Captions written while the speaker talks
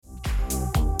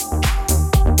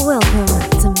Welcome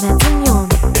to Matignon.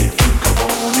 They think I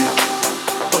want it,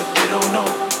 but they don't know.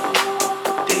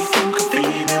 They think I'm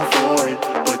feeling for it,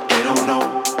 but they don't know.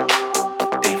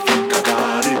 They think I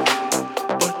got it,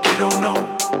 but they don't know.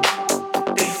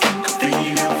 They think I'm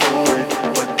feeling for it,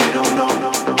 but they don't know.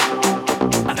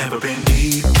 I never been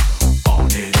deep on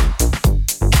it.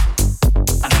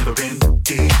 I never been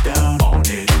deep down on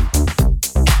it.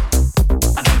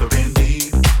 I never been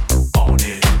deep on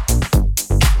it.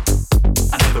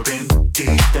 I never been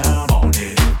deep down on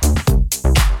it.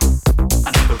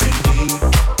 I never been deep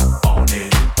on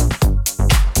it.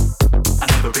 I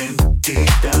never been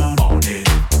deep down on it.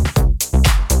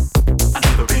 I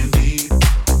never been deep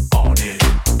on it.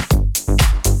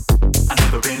 I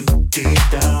never been deep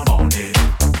down on it.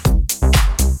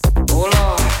 Oh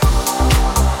Lord.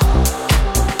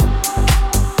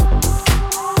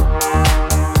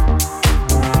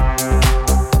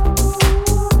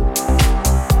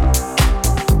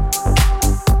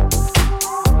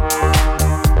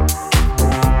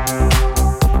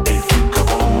 They think I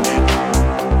want it,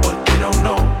 but they don't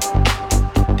know.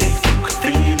 They think I'm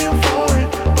feeling for it,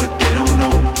 but they don't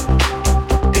know.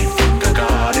 They think I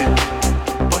got it,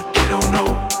 but they don't know.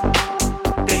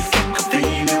 They think I'm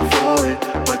feeling for it,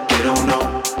 but they don't know.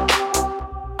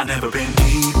 I never been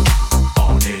deep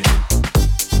on it.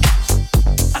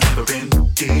 I never been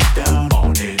deep down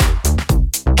on it.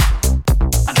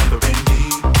 I never been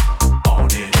deep on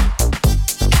it.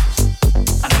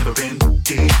 I never been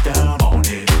deep down on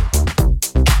it.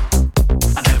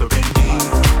 I never been deep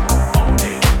on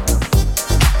it.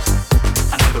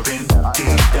 I never been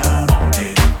deep down on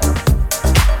it.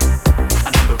 I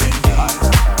never been deep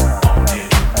on it.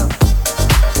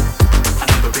 I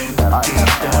never been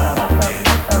deep down on it.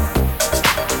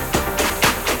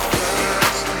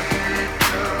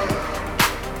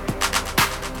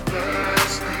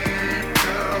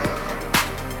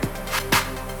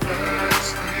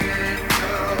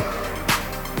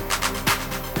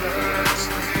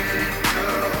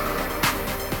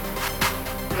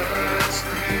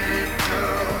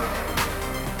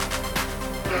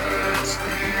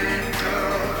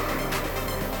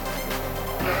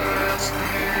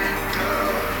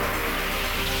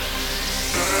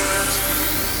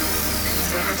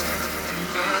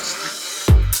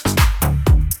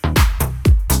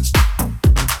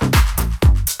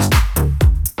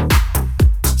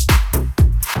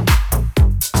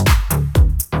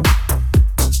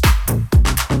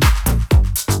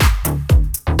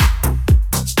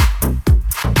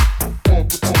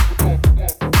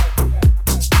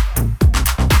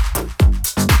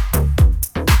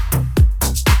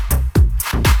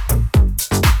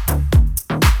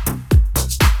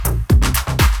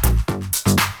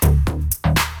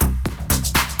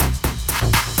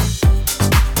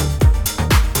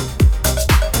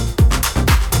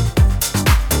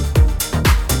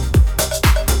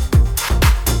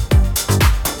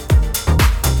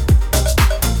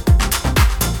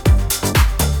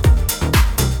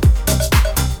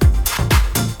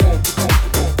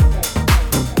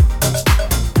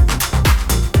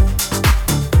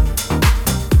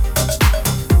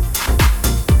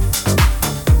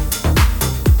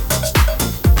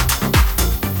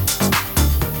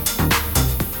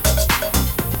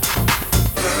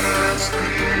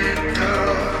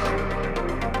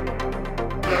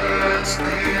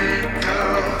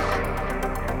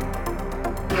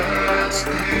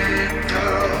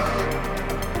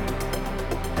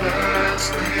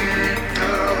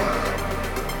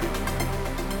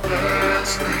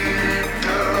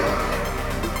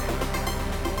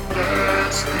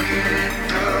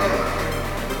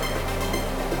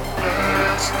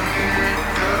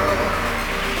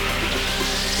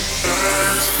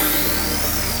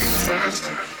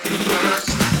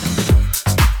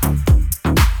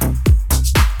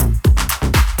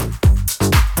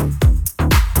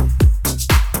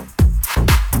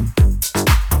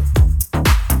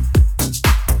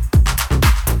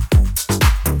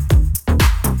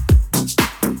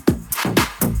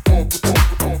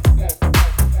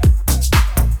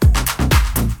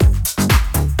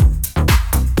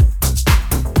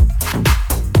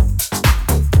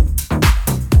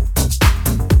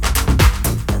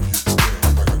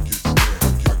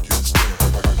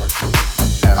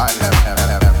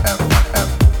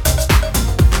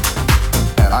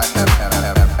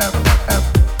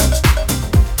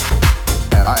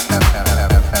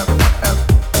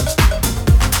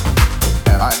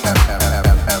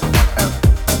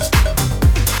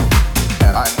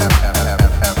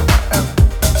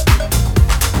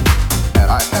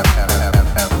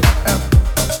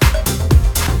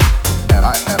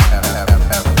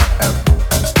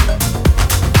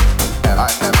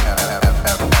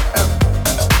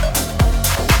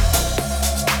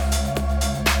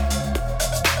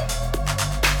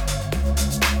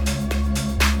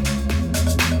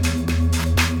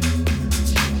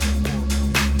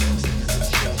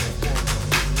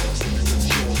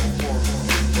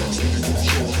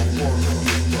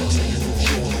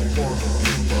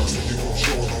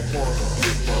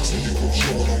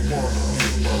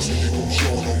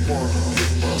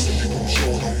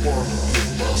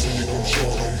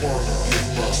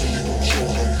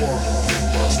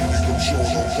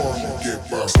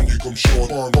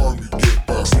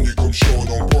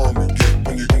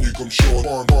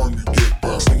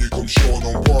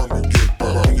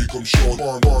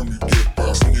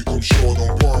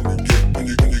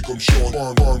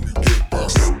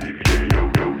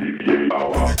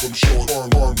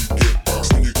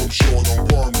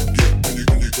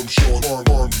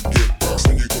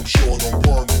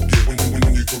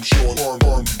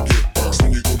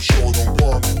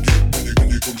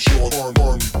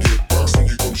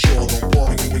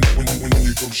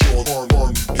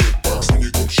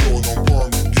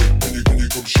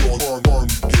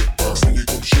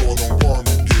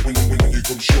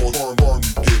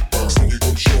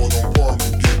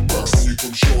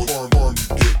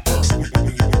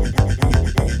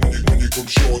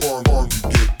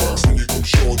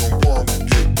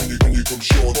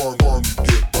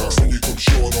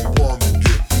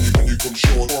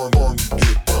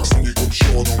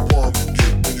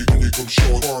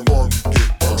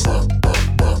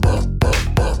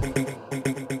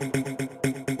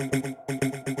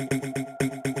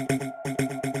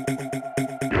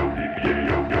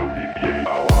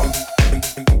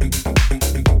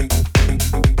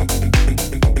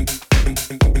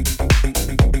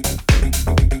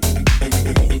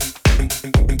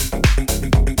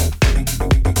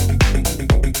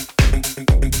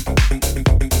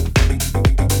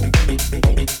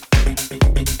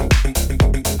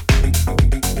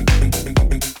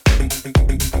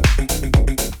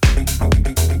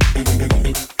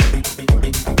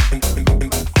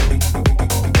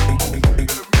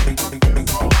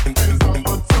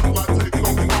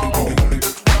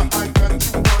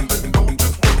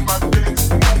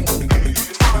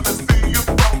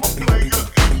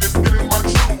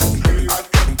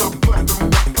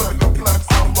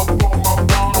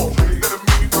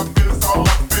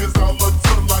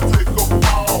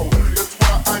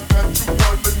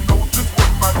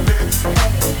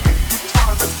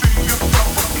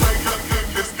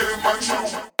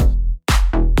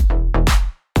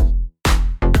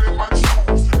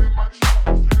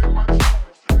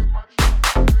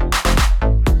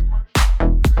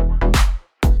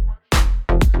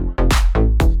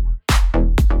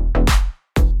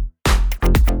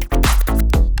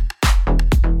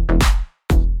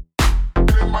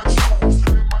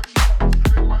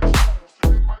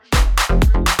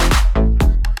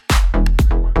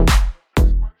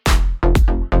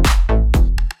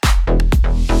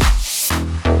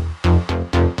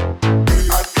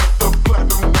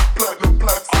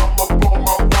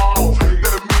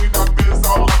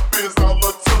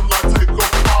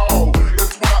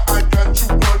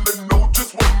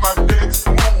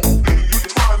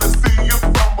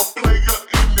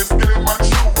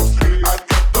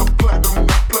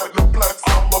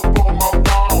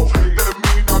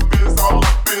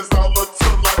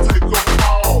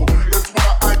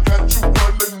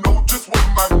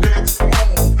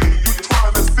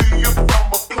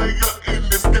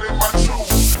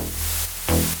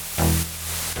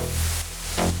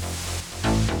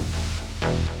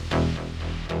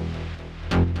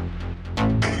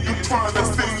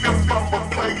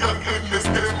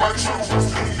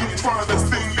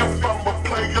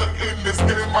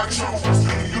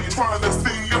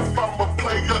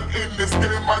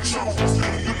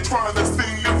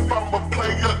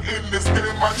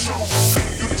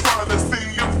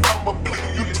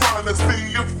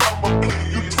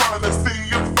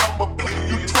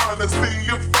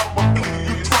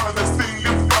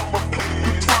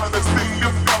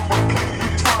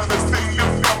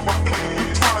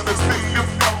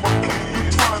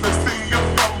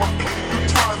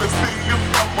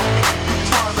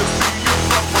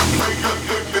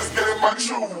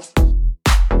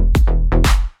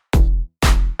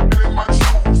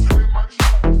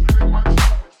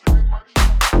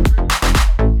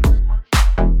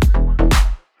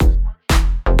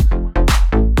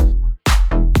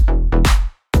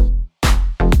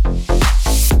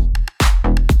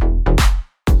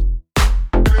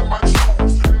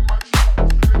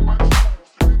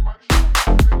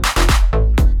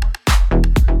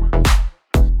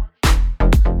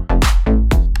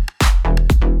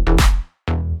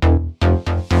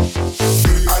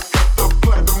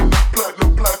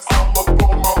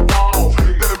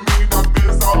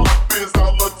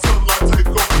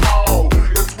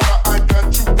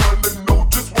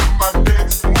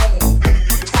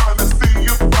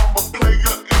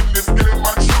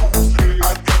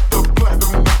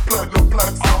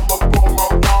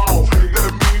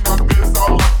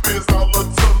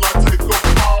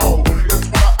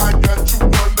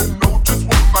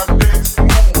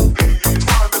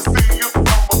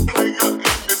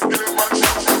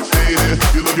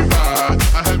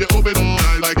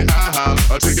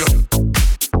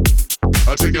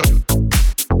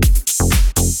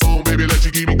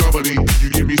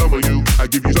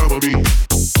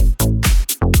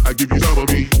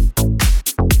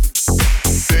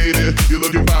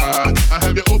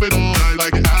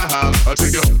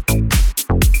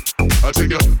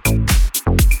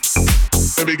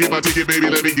 get my ticket, baby,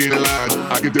 let me get in line.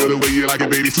 I can tell the way you like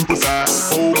it, baby, super size.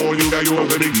 Hold on, you got yours,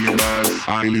 let me get mine.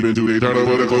 I ain't leaving till they turn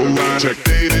over the clothes. Check,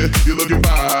 baby, you're looking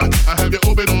fine. I have you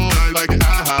open all night like an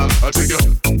I'll take you.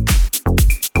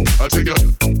 I'll take you.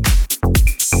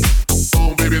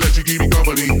 Oh, baby, let you keep me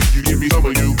company. You give me some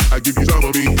of you, I give you some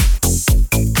of me.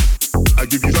 I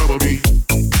give you some of me.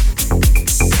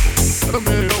 Oh,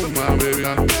 my baby,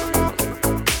 I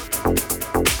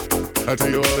tell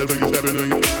you all that you stepping on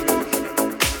you.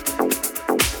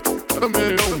 Oh, my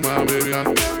baby,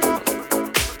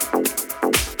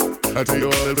 I tell you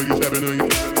all that you stepping on you.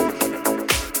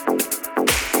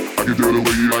 I can tell the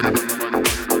way you like it.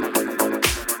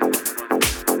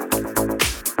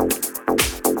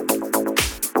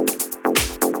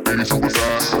 Baby,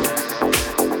 superstar.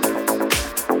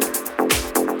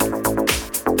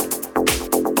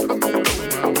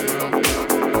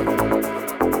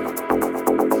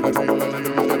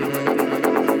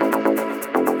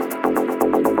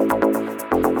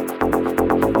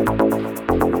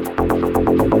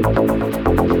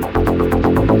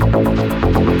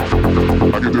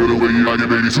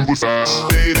 Superstar.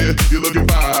 Lady, you're looking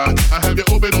fine. I have you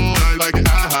open all night like an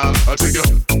I'll take you.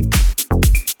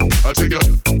 I'll take you.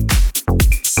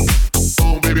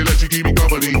 Oh, baby, let you keep me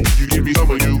company. You give me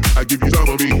some of you, I give you some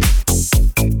of me.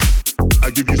 I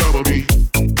give you some of me.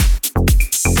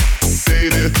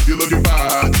 Lady, you're looking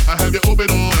fine. I have you open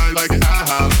all night like an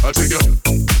I'll take you.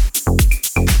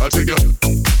 I'll take you.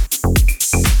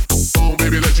 Oh,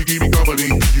 baby, let you keep me company.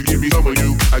 You give me some of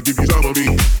you, I give you some of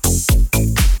me.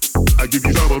 I give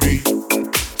you some of me.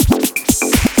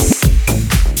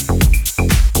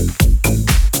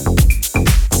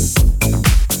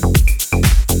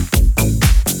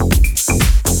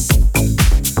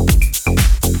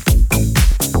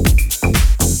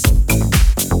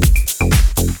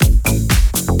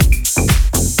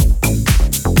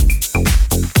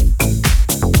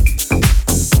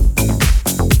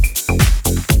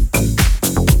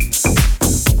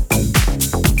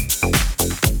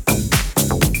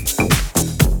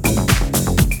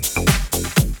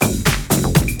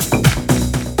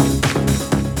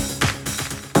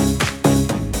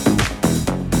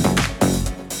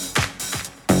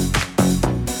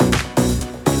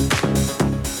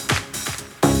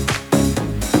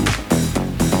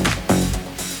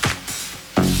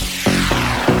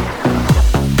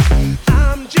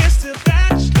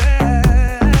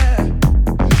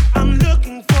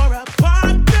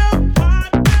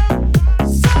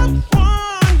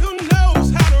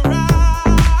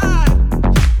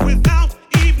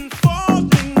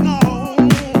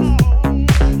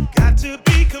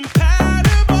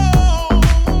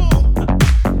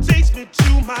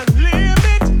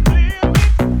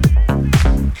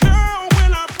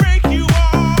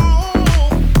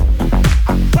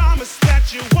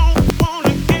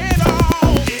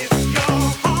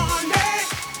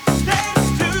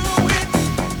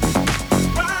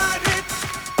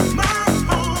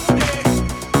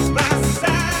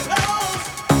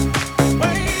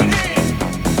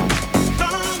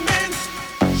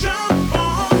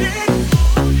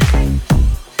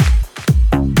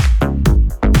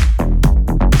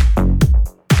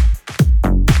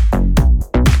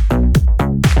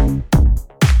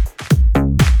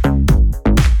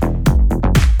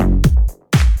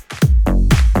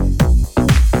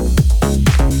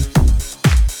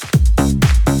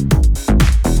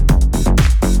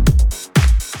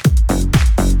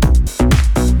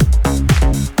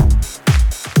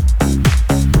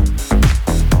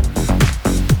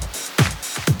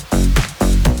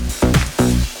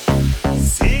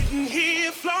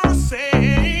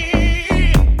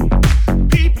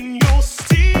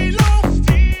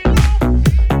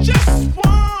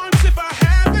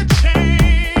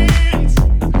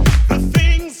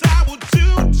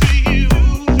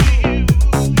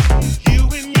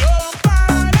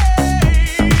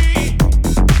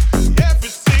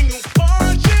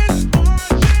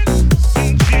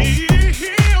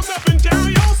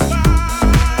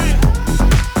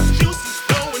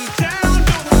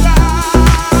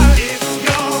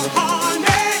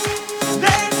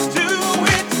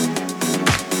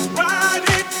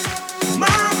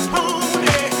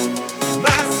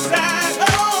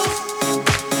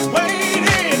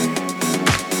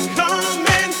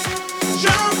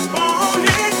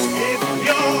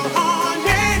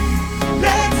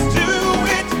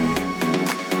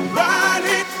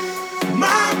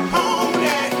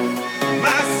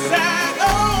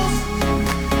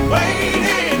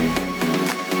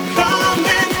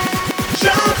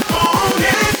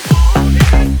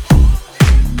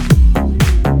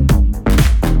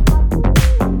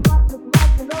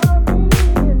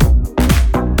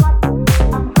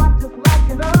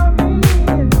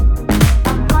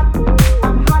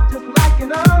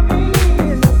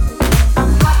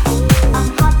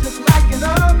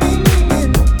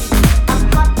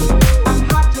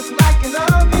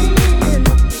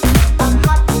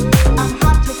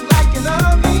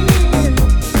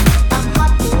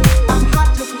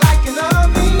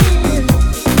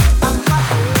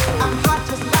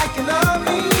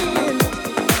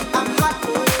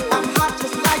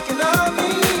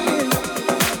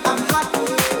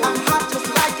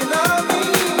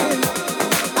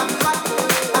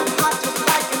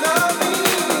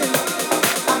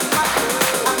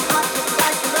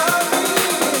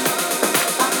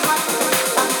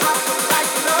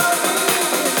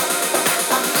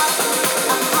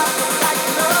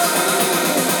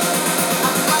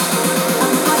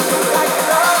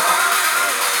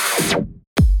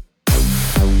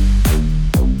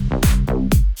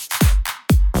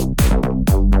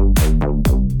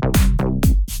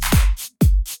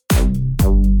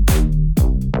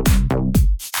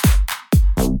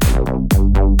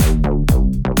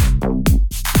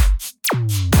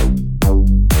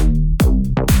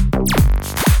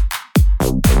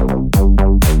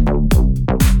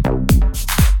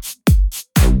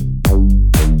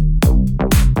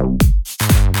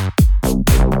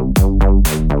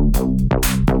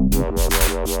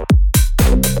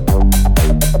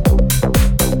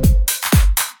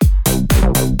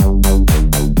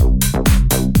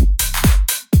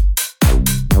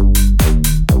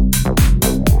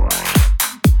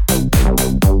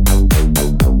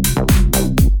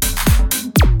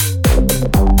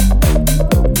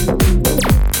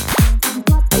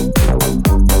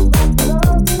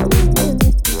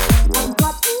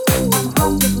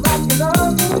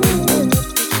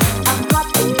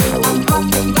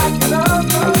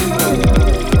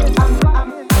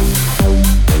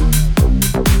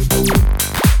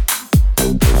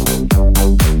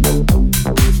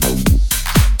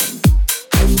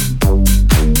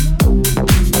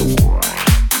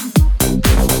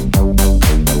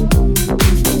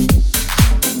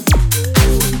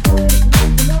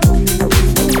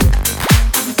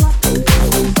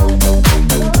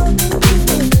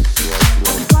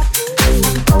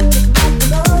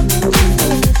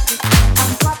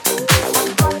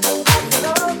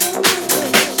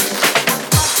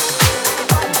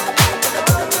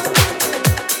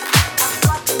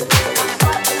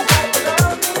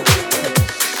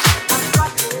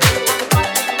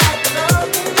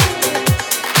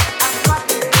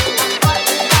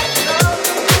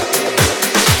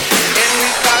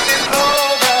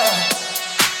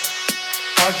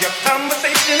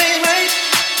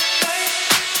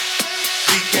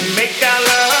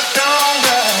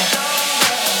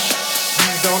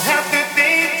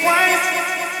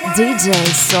 DJ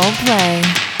Soul Play.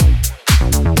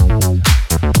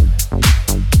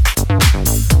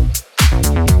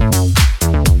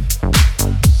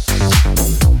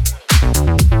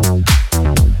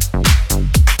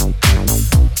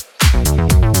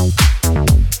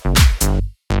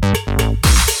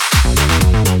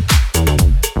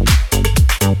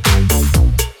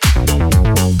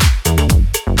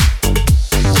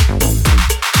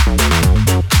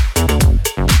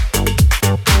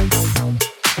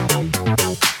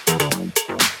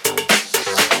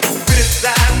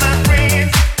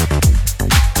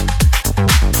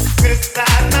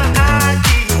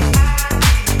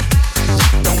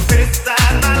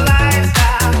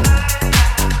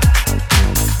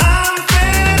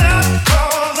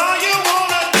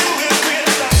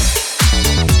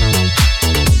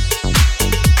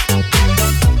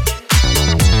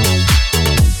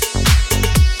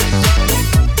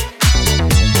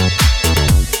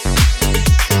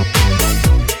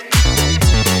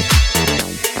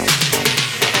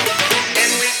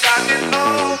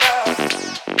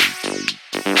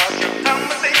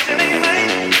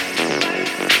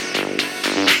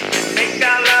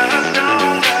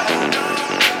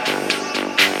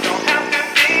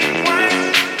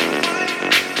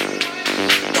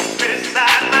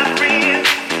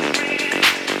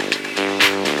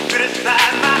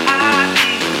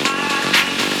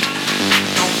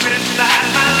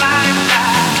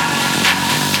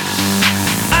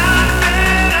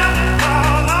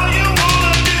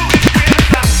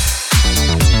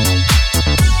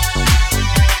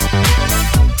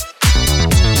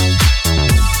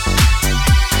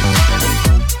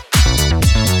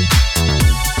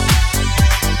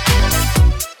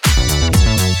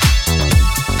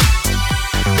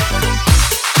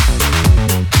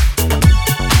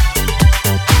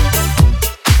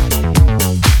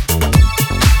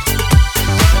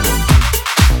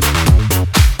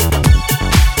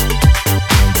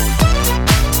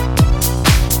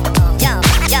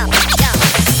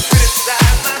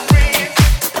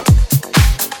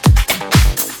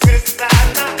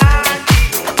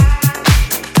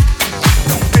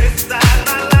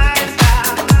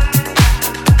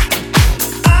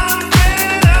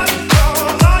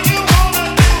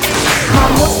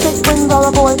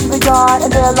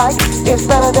 And they're like, it's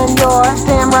better than yours.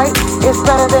 Damn right, it's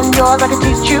better than yours. I can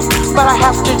teach you, but I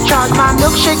have to charge. My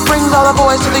milkshake brings all the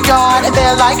boys to the yard. And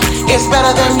they're like, it's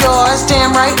better than yours.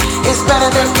 Damn right, it's better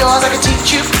than yours. I can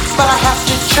teach you, but I have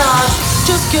to charge.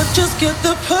 Just get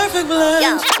the perfect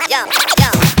blend. Yo.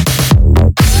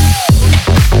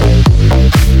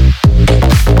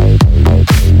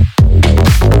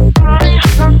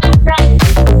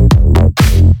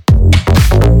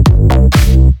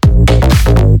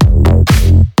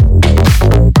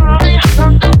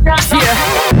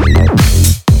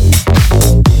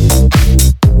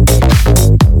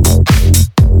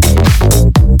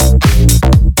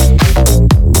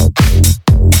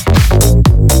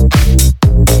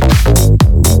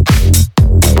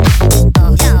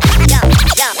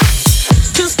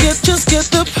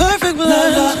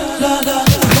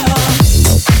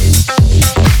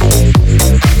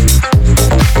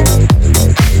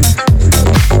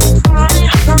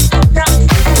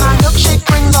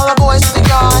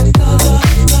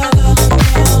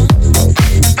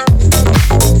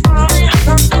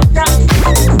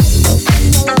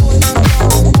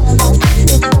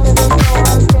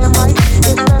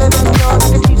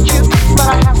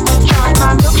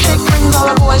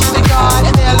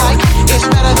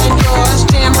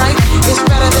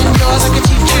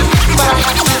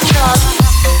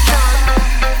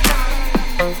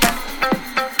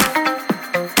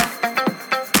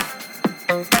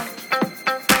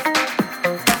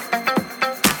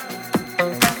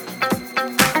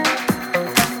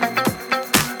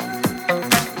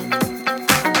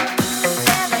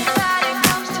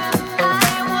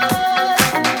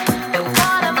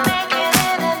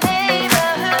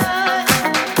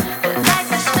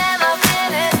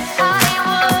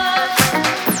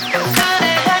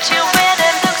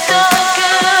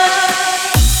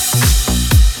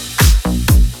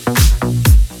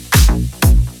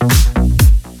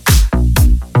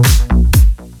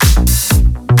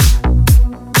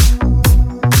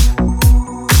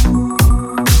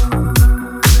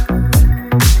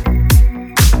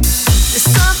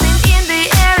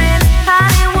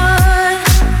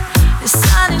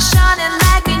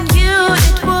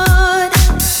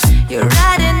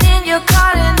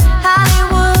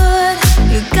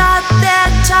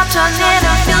 I'll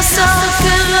never feel so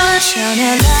good. Shine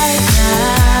a light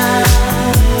now.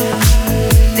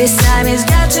 This time it's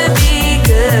got to be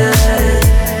good.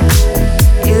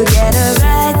 You get it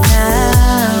right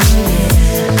now,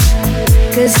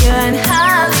 yeah. 'Cause you're in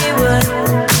Hollywood.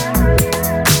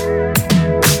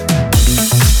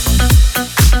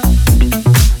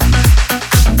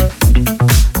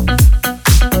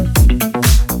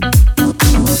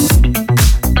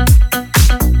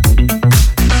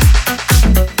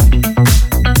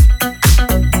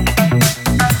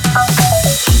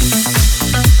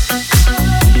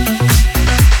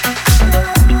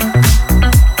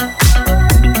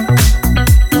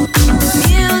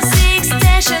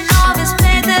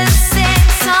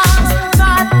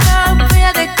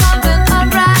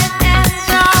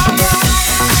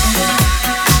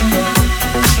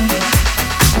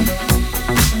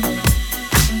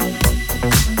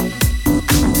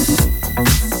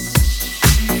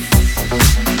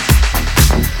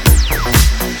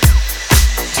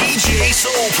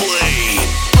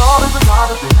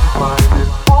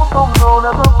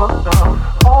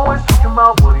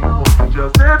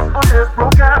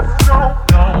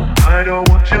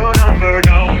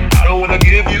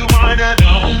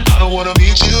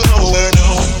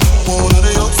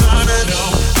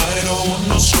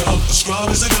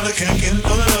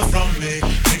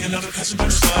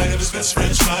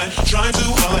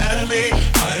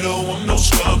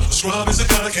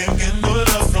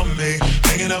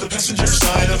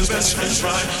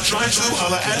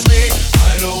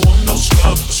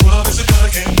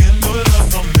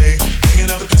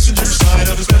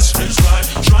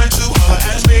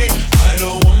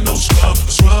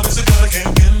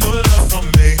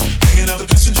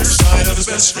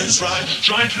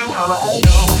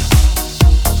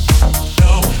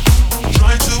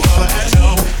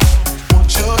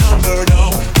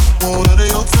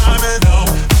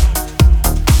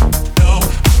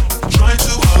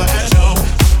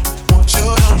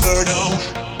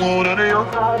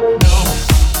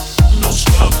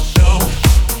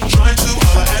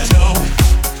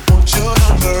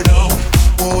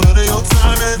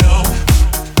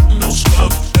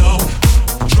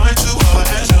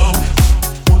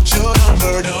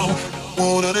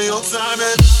 Won't under your time.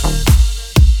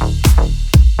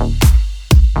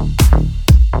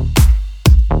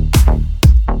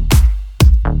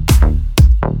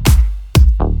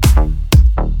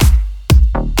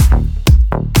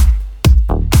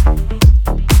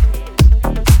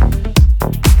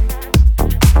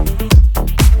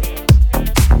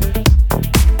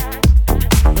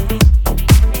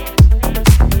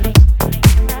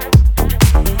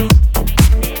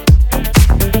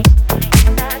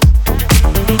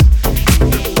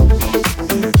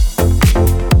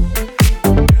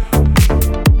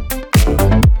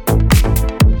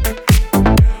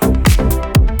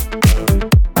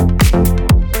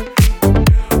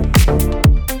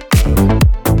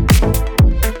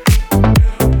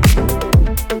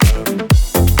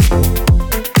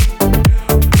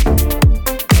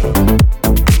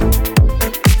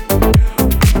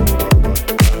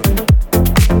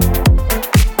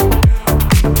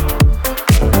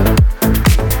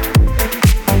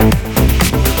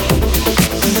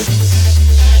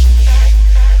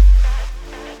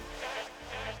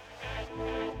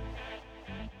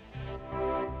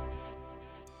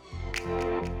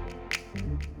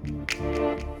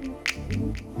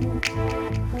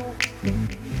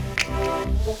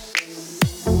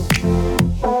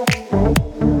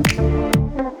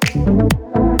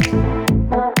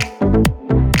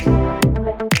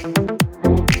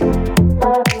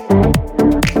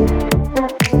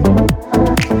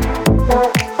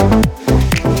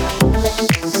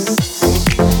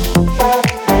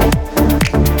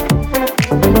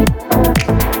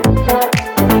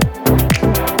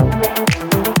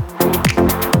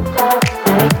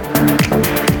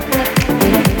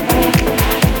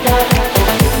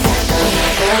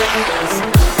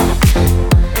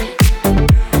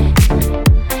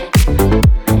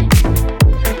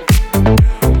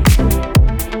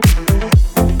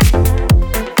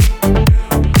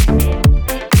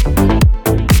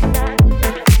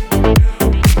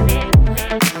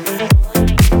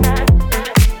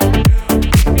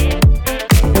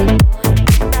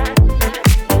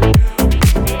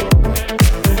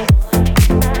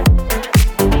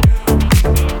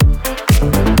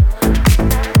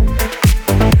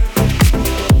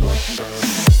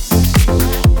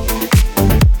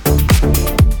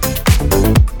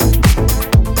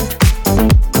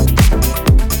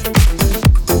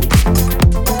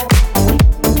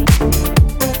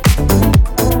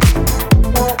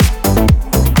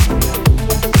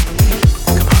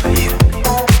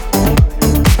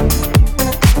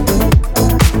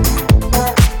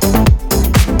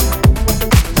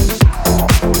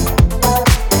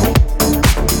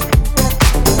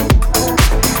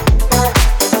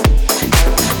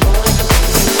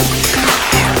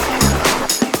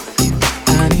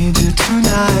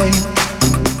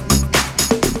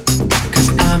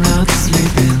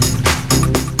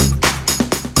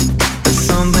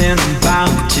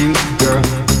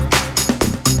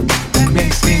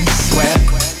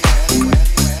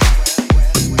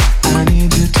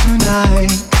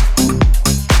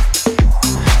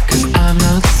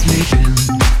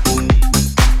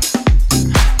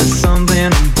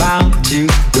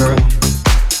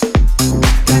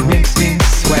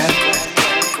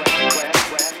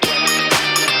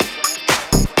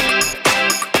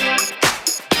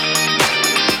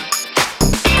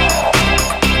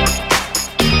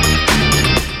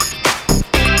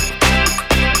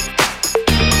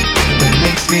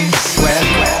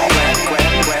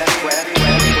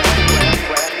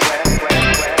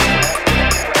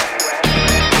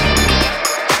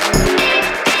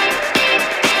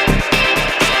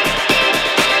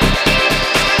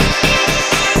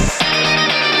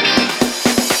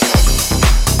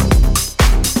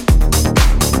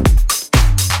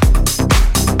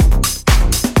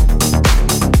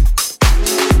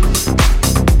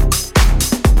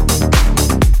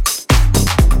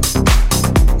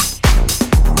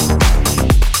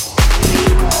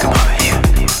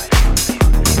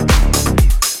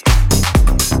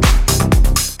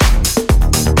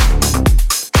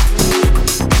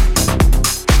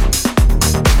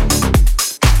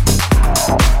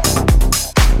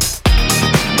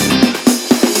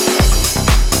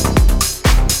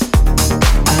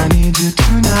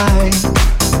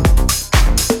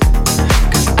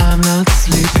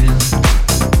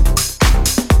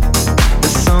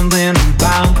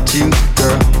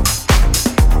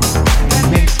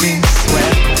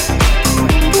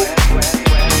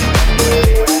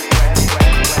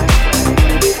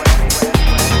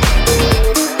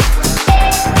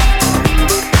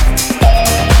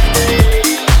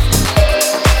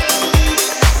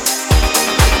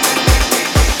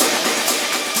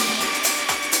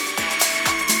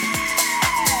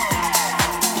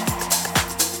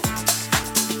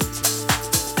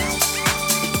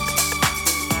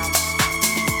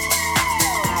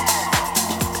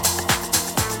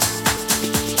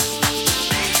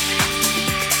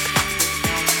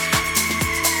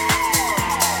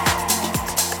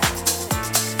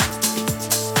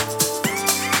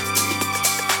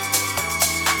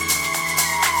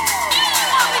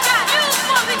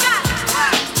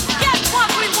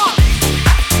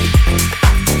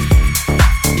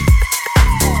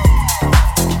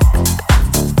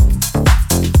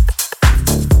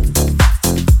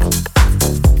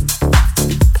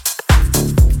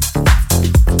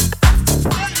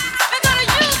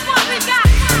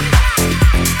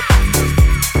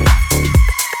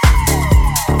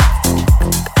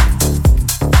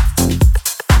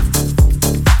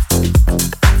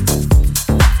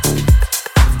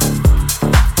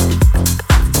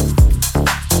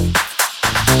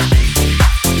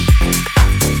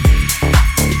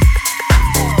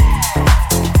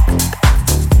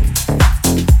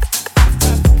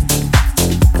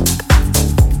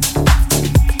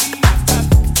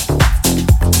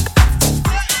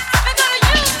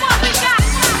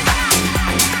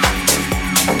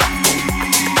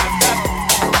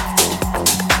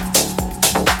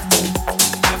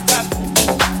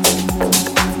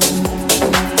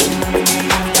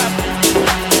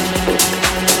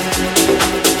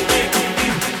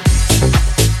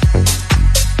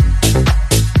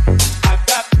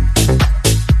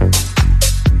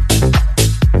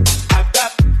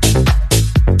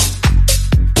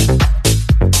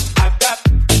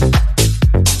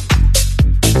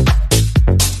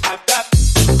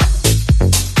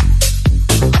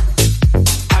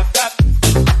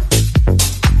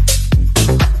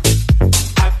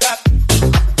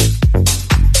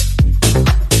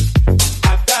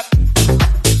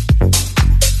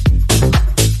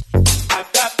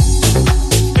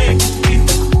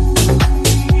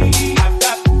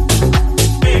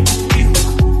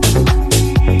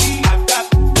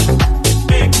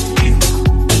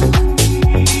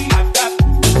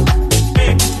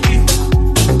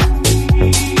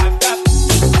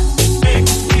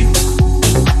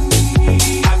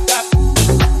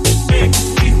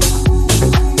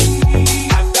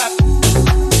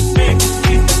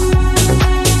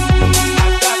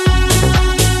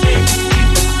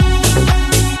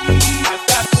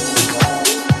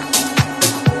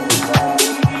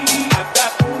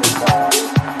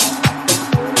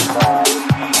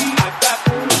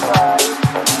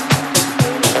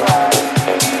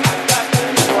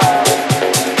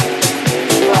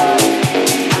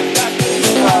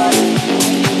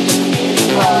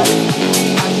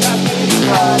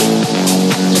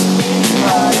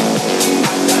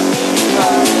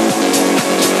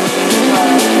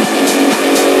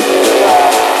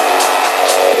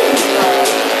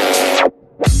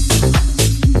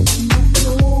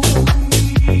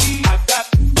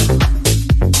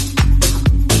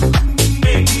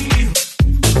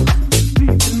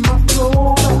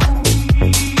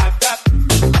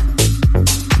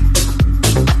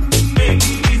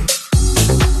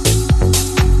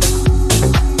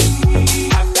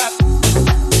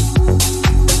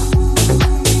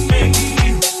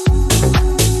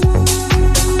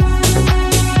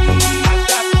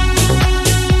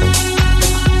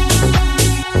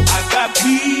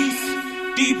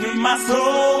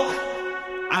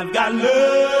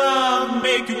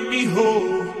 making me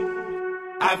whole.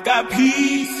 I've got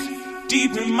peace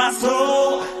deep in my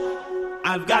soul.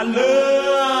 I've got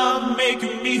love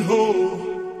making me whole.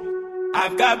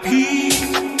 I've got peace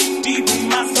deep in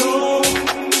my soul.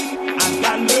 I've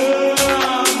got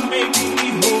love making me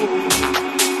whole.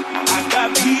 I've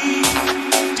got peace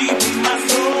deep in my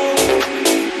soul.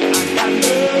 I've got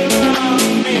love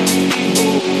making me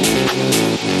whole.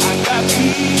 I've got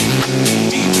peace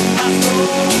deep in my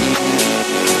soul.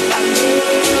 I've got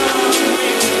love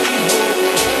making me whole.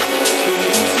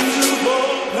 So you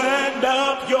open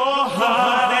up your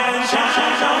heart and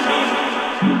shine on me.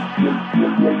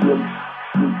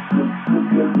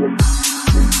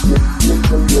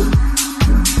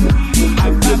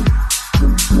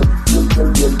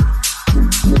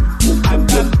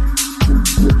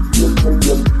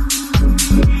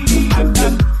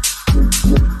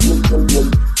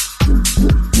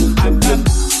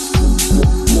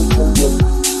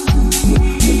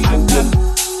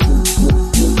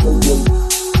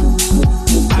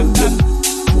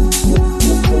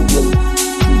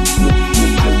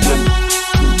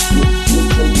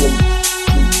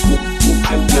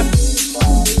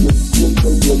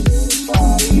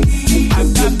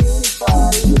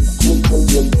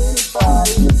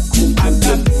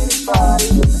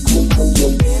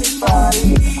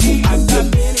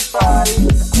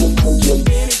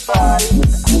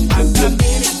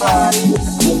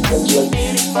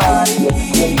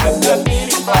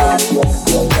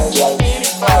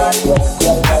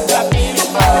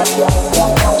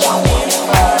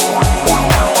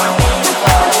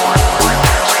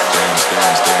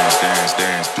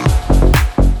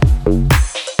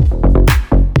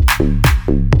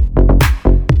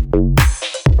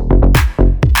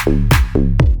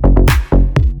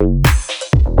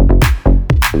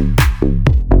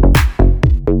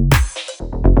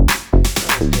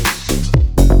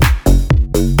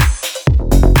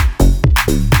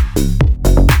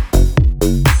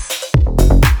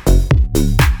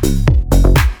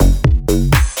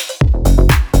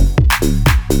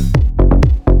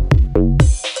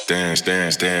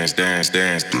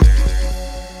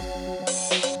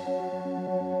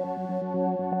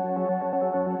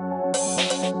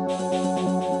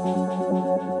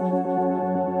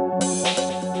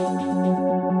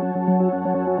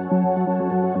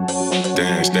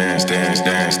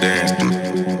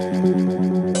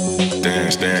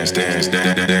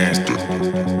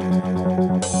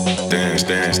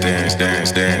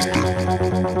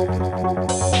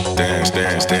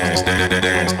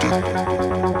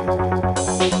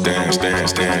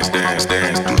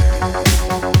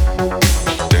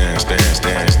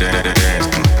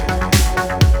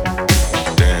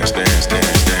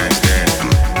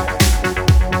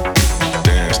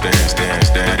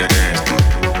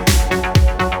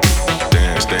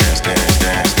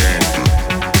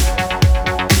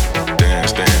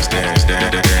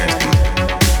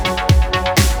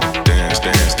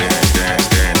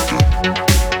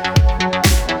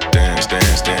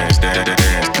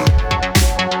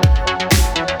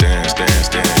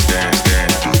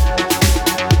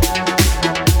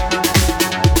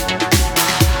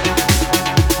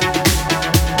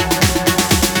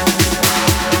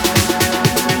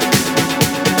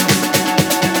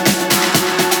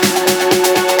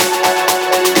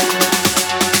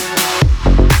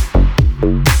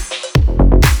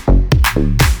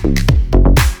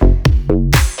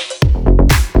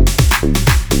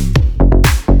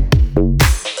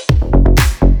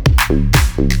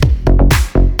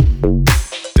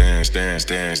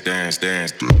 Dance.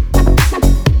 Dance.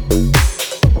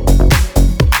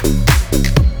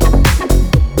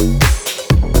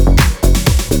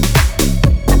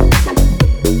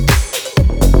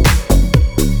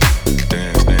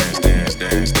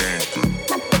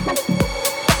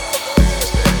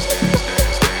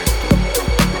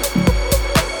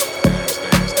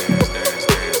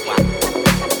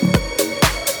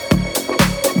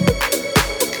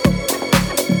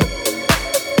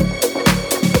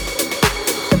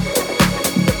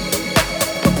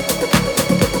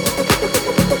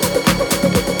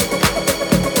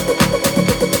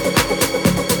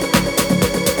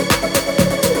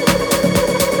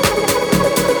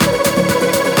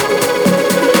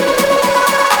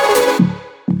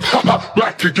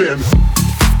 Back again.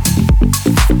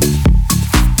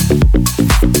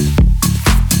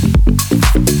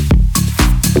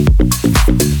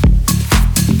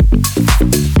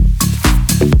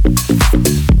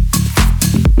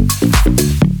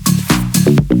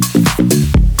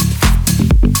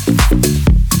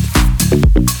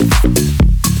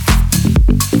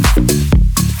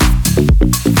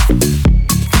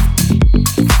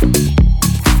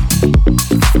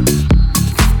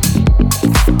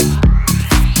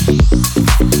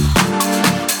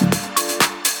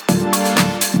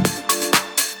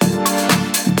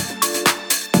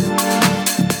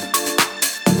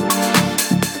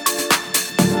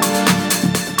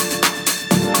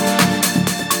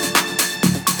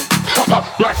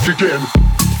 back again.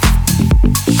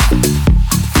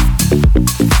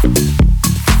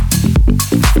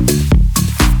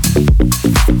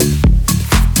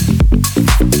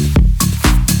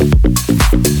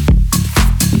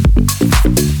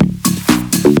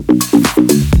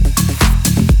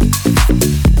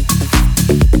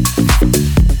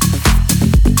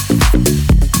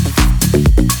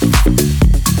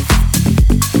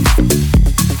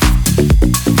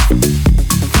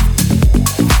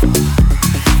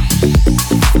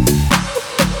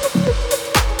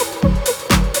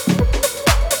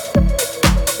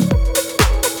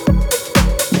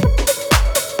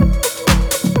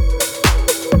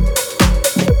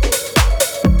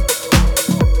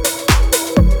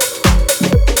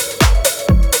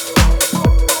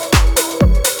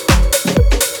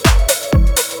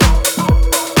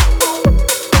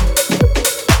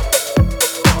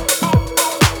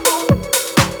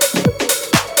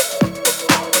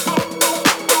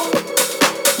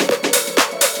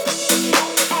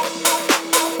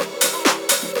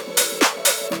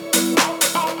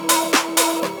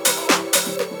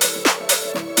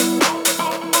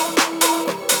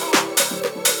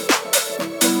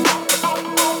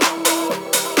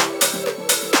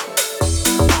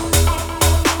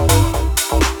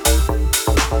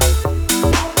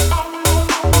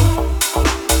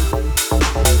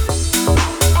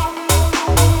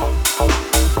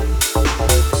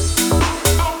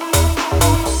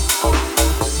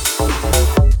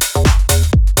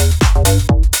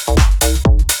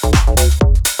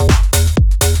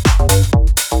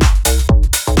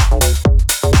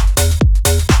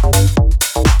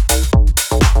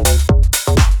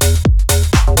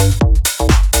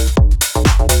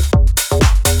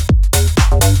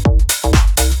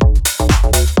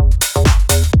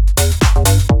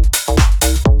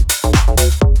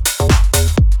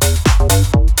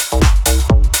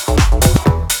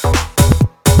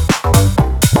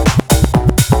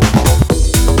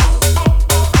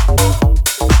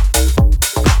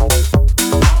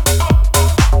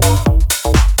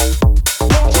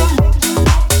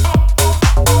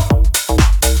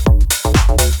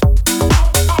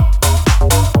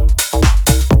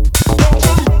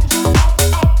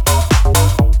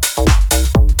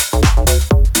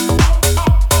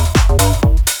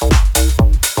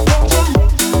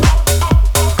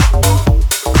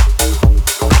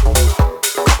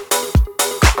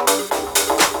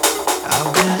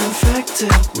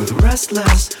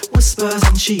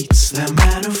 Cheats that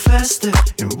manifested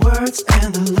in words and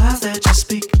the lies that you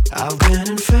speak. I've been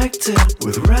infected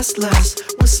with restless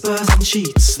whispers and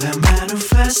cheats that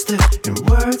manifested in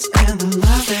words and the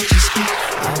lies that you speak.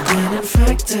 I've been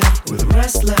infected with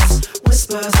restless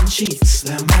whispers and cheats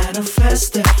that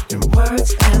manifested in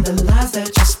words and the lies that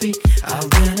you speak. I've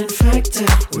been infected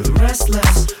with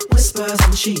restless whispers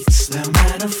and cheats that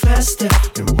manifested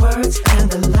in words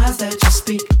and the lies that you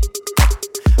speak.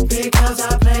 Because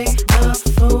I play the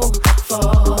fool for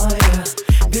you.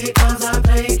 Because I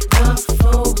play the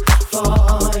fool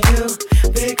for you.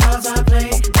 Because I play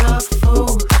the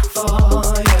fool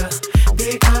for you.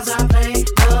 Because I play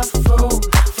the fool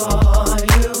for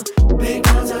you.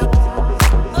 Because I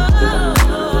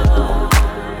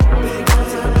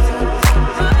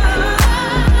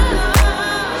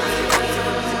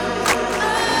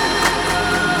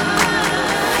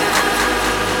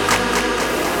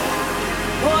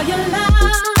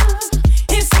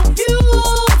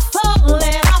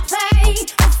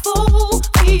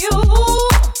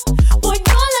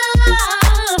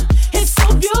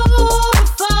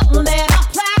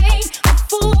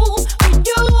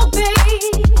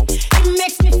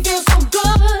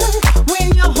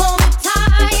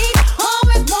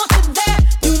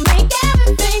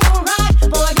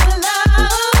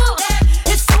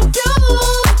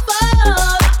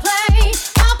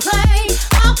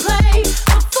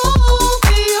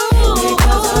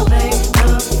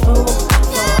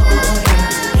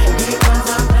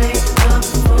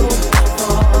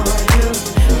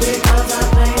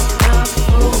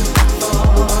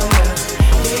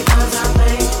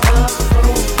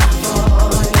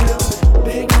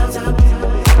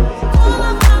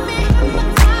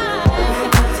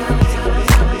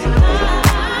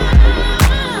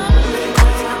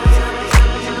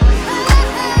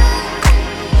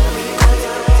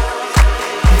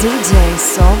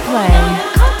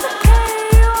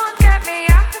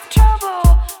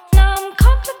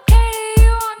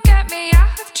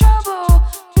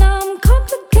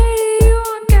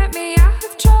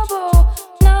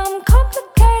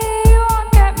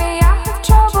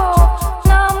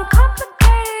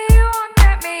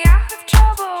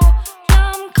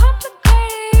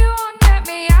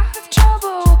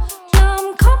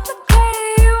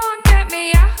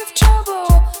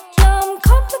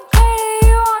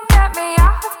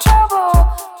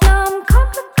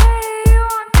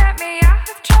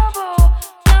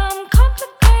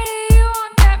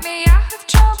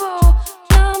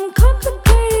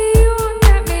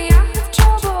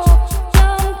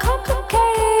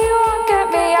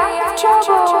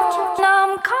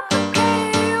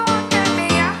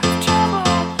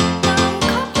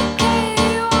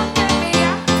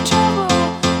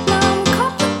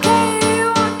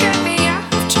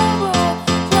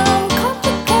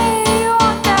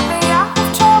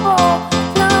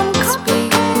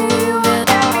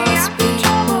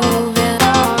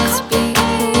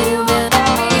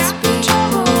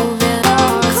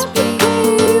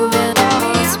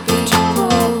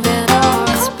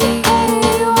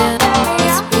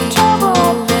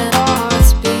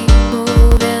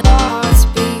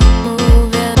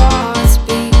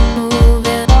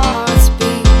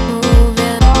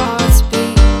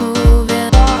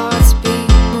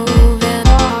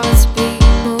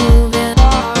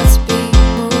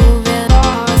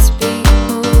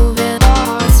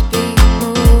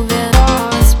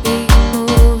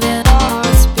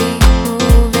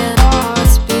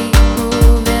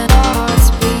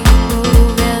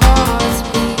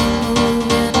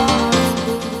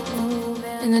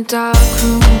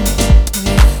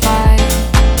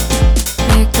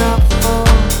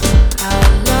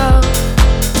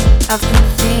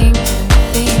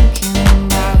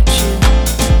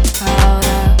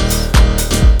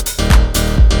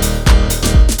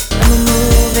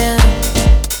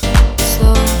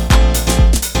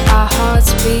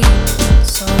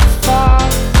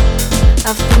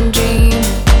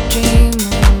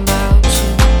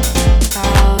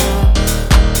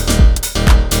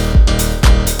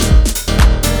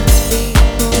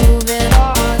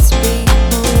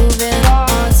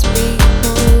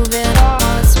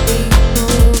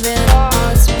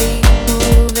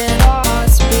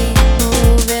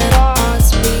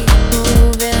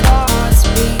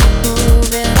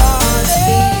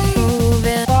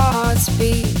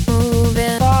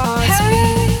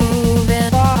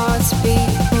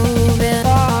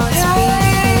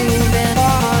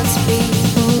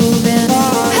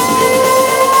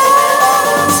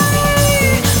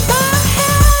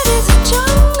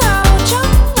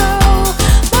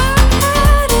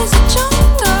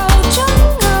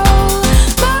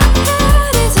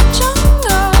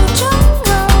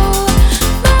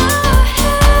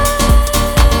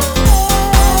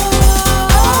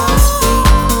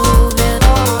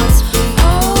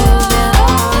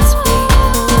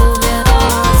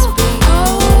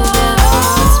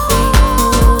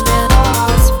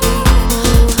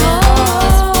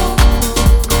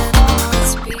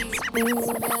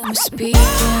I'm speaking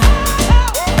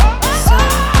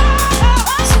soft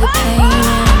to the pain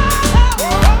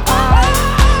in your eyes.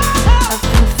 I've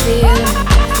been feeling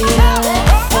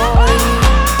for you,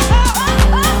 my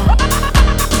love.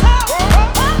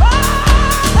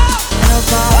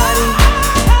 Nobody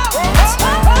wants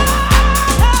time.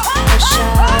 The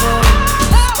shadows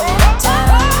fall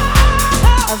down.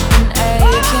 I've been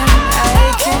aching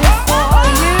for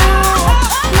you, my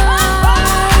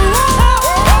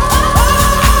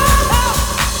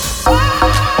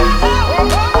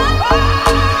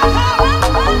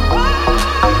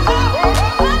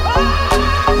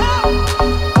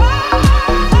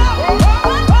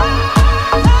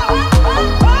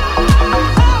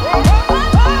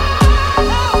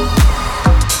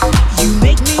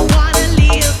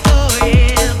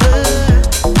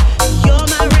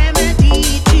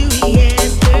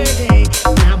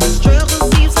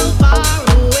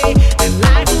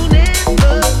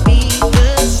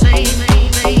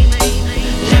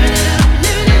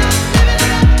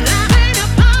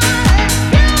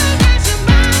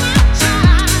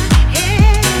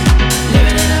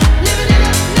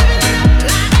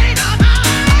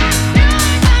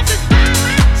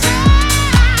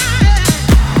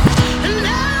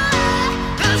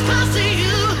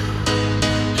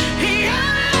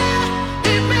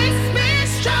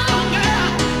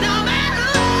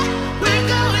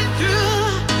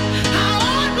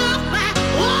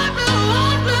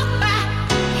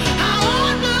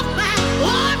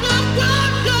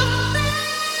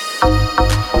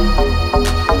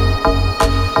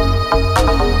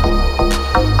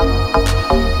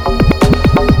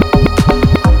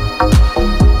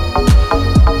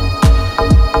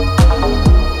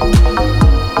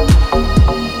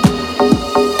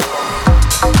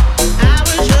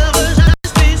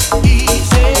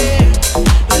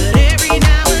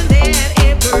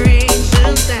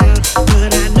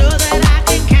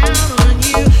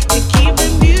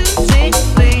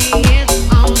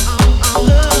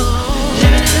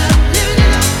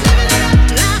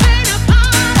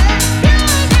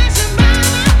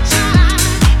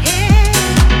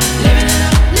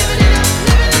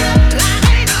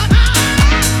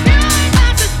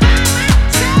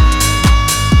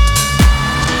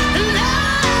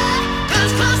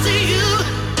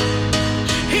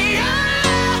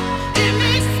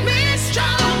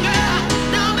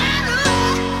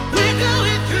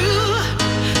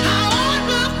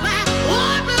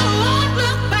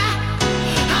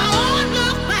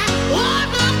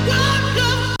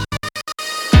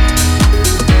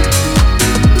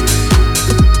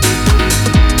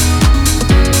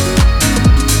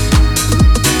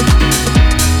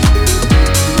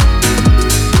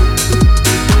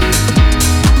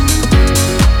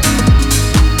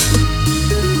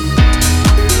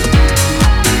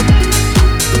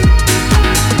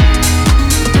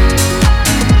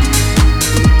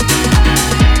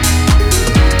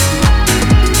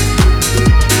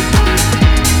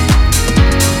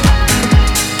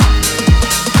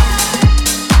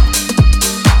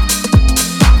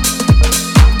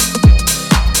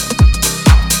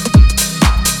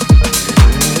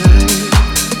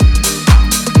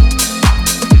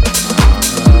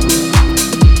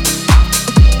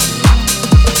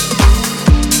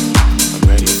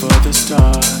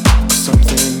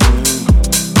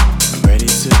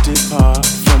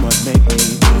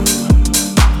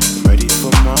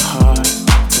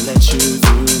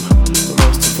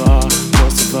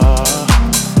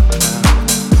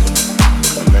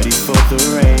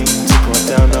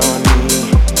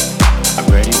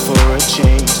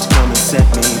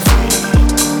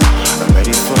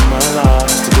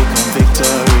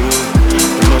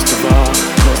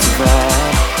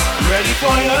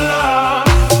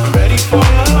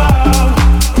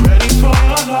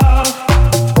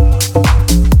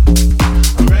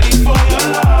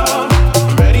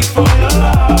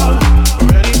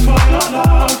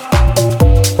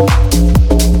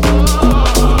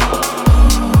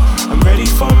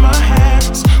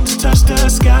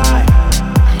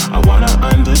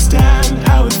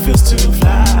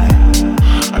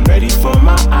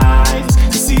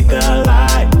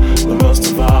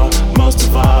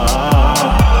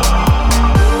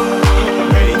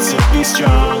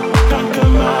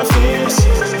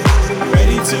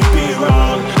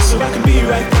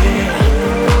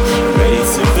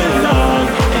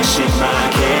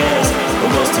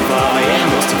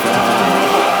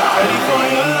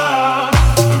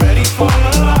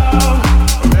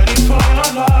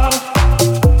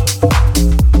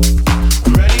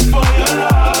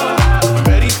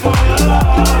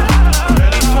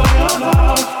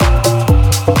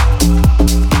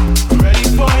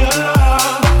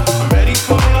Ready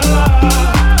for your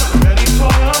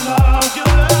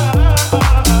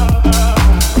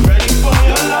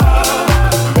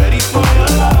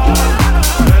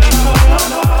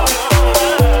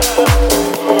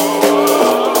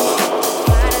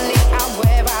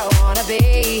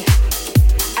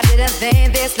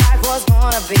was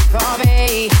gonna be for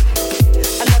me.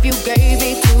 I love you gave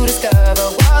me to discover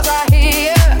was I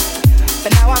here,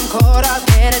 but now I'm caught up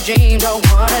in a dream, don't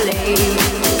wanna leave.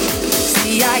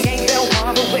 See, I ain't the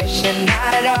one for wishing,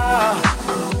 not at all.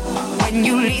 When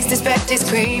you least expect it's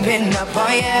creeping up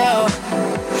on you.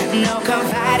 No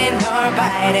confiding nor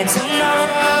biting to no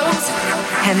rules.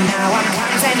 And now I'm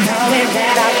content knowing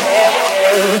that I'm there with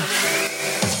you.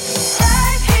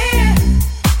 Right here,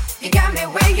 you got me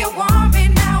where you want me.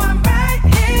 Now I'm right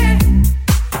here,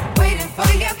 waiting for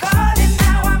your call. And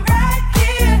now I'm right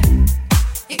here,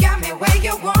 you got me where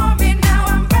you want me. Now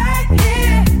I'm right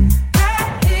here,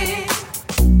 right here,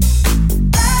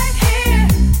 right here,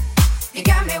 you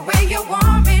got me where you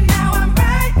want me. Now I'm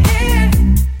right here,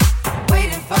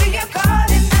 waiting for your call.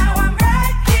 And now I'm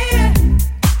right here,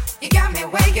 you got me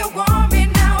where you want me.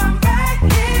 Now I'm right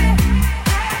here,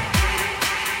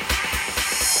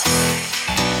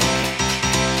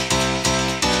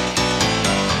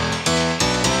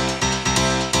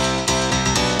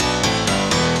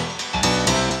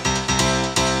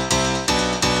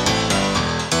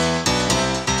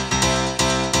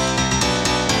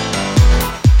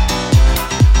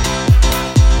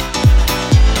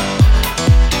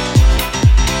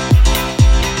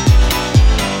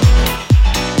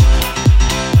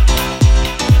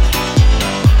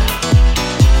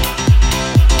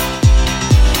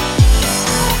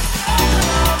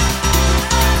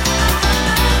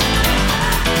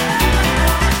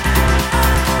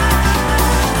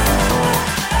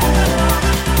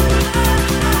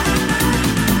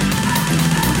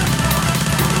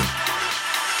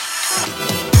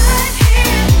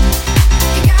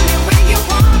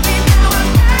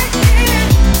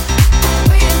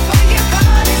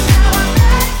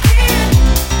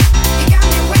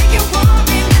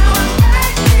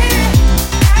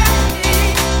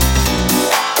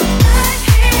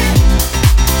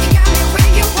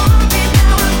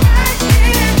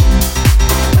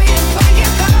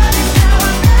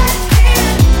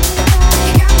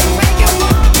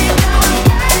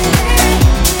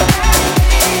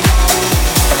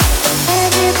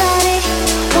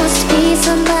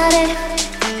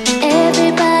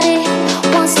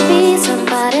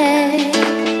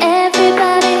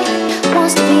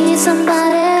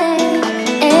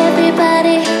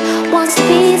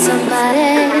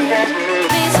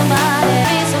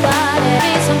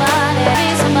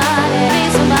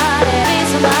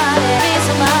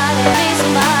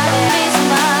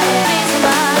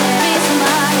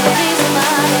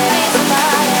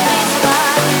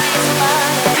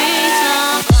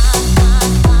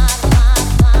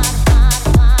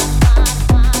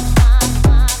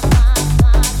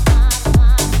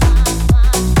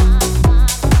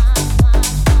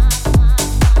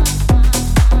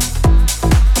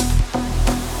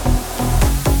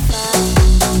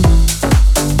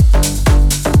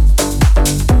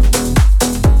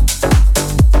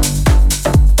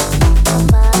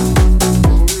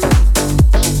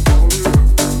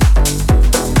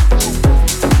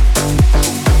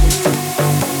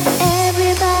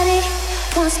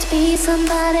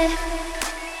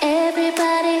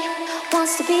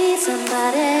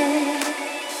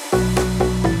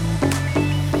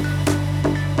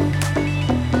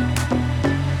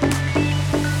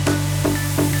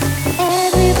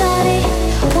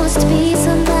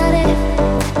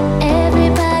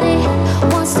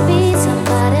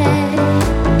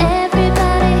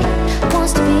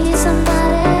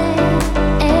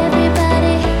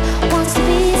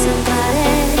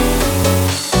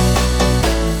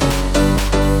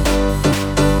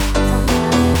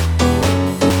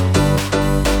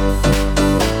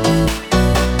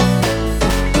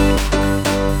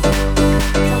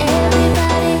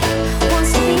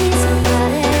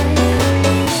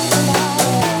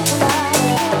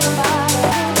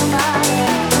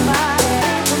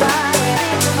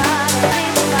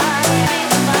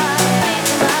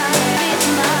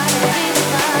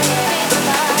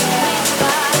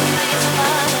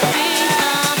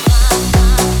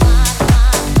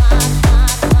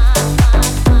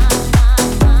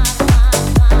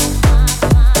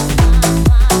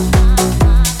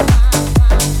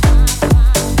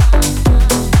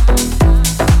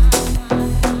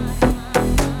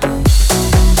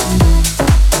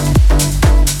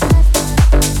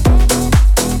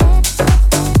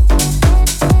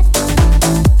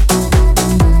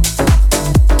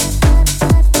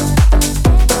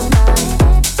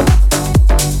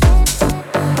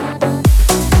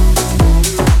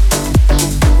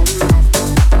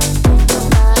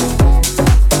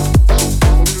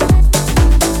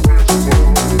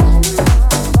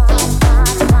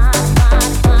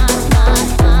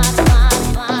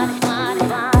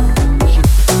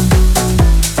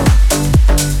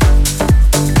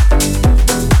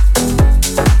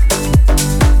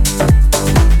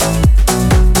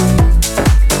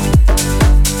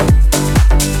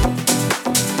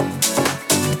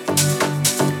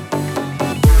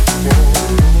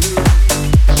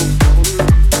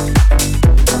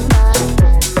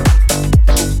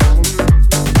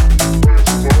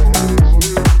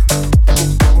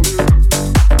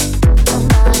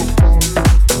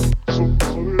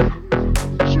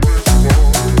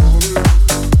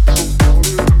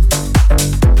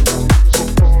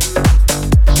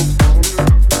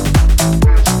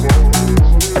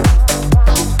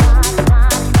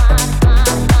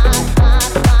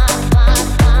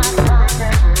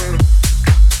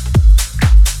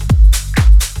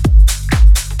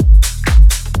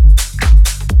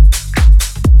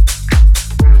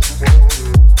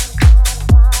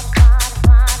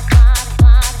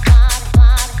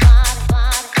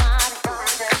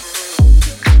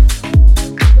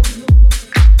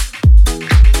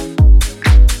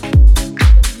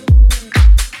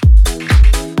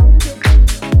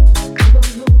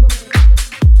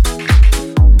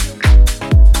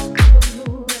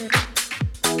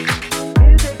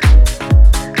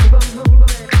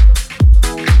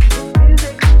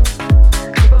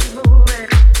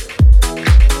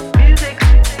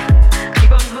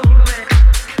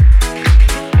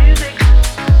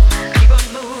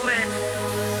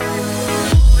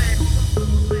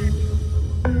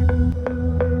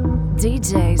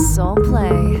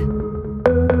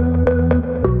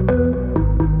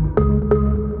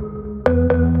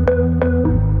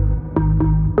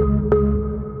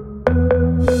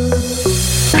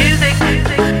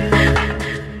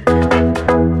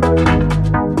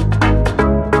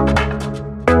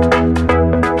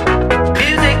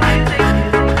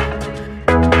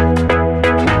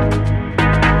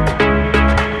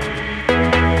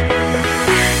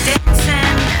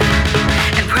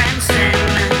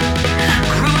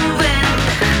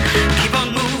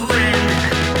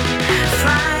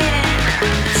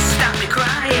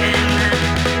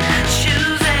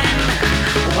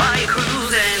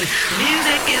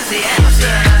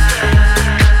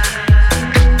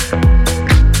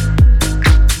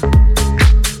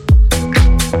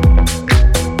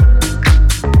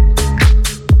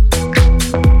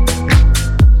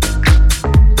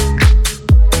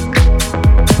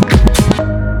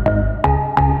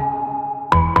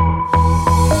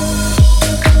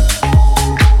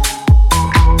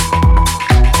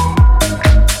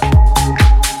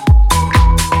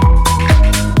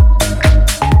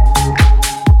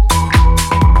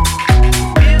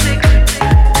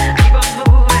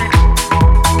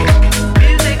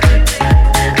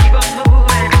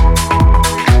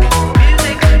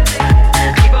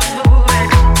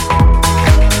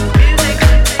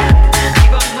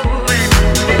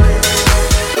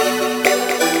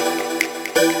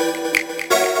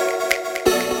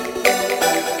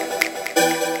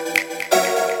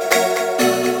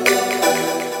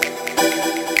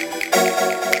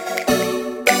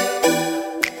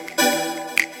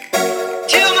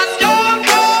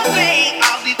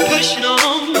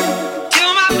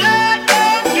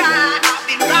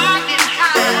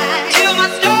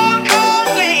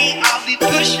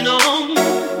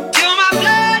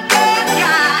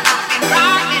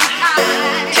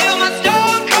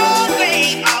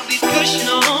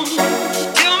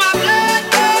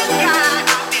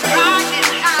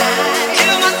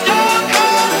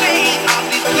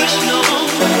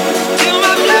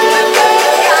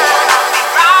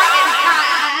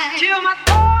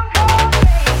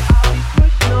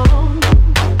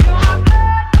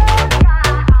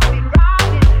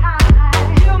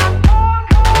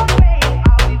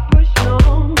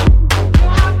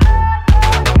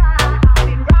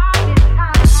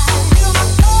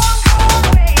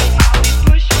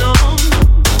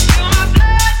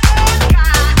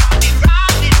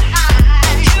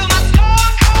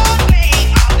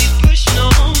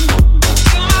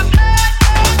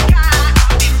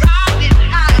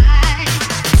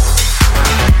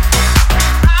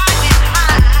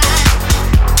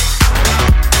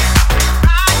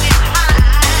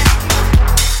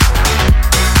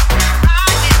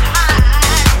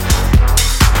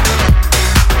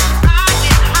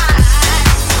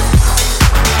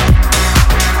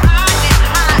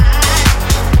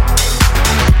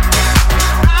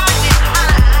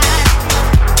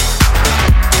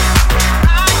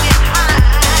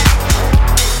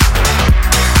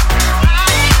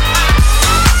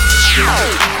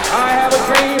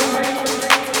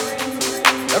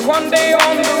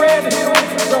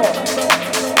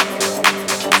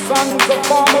 sons of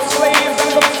former slaves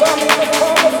and the sons of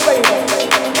former slaves,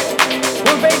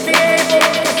 will they be able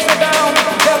to sit down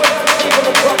together at the table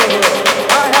of brotherhood?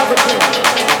 I have a dream.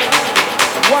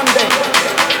 One day.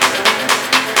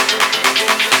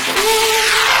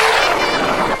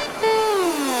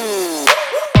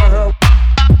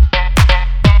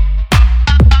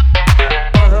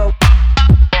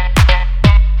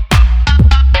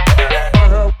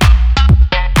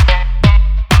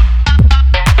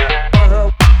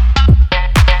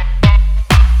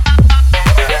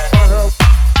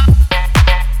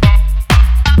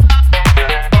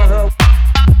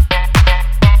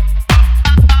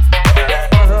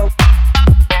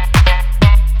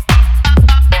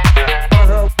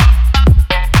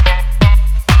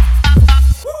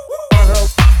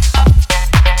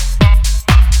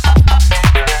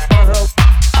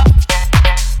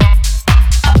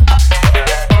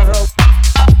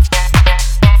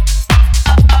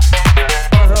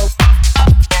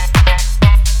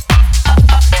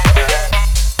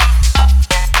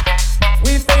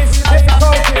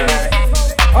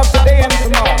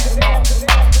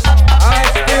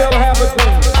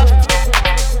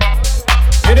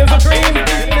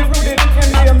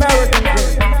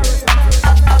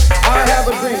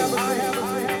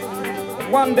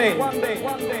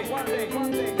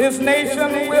 This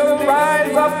nation will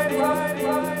rise up,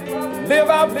 live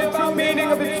out the true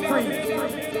meaning of its creed.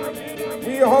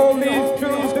 We hold these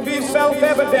truths to be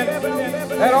self-evident,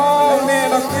 that all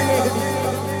men are created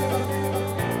equal.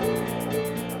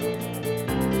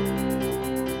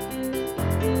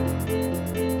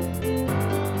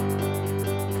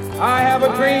 I have a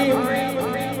dream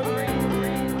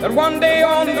that one day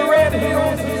on the red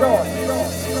hills of Georgia,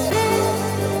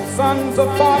 sons of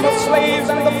former slaves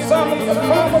and the sons of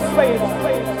former slaves,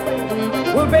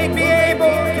 will they be able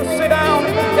to sit down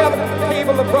together at the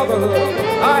table of brotherhood?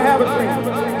 I have a dream.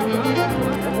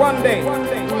 One day.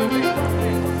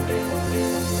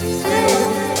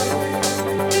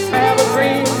 I have a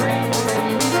dream.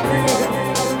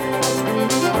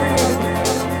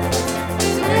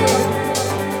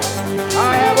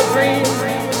 I have a dream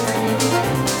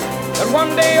that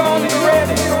one day on the red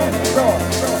hills of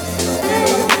Georgia,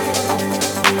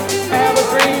 I have a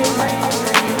dream.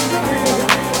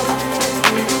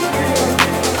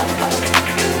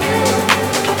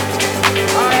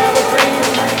 I have a dream.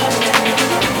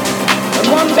 And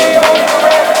one day on the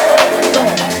red,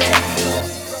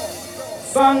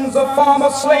 sons of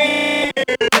former slaves.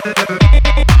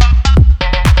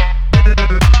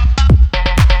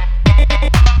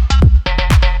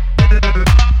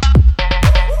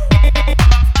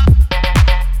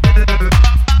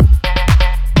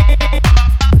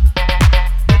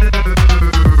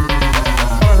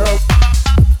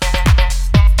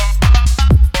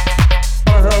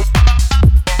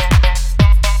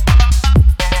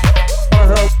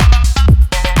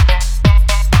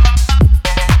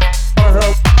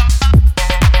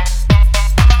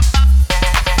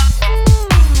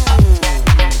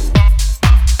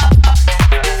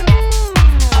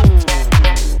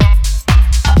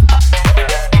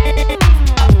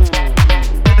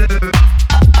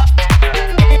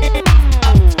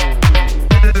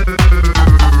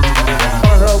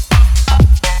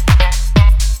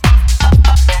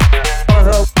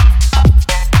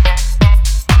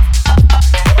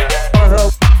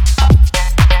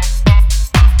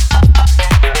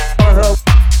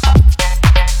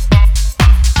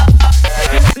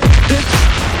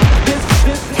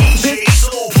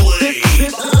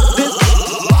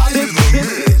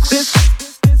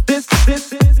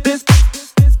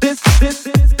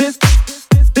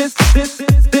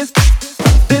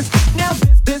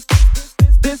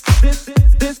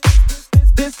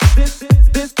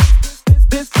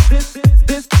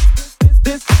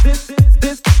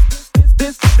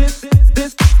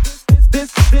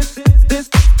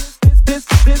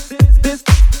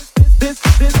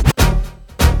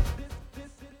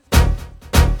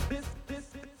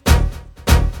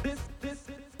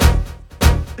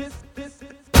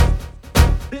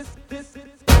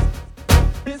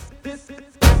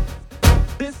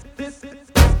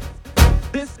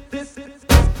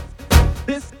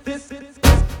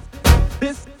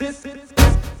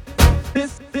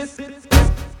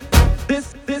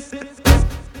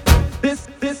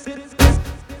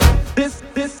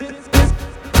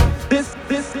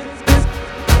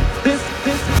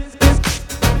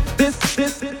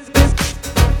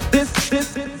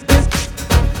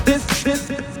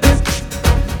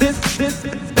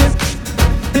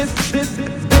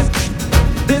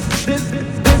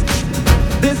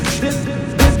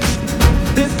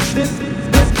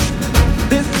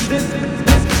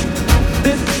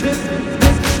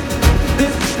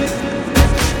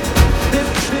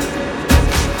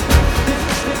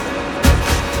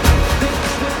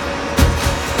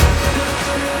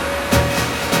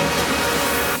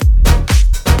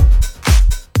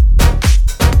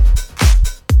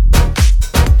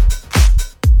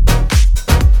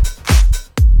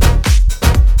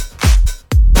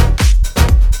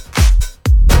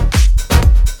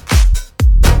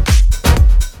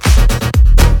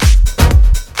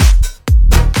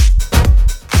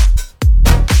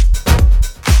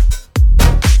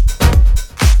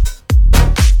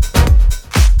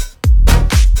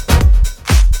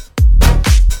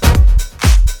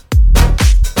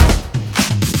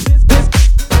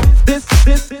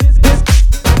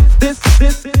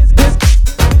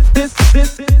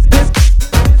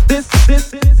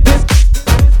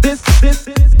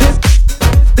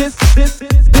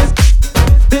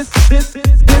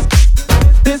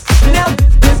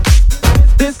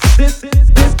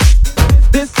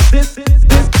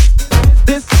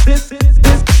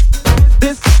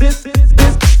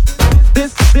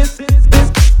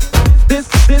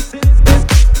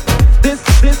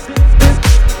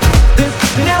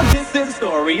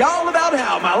 All about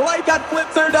how my life got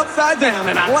flipped, turned upside down,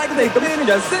 and I like to take a minute,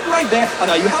 just sitting right there. I'll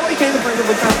tell you how I came to bring up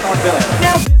the South Village.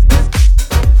 Now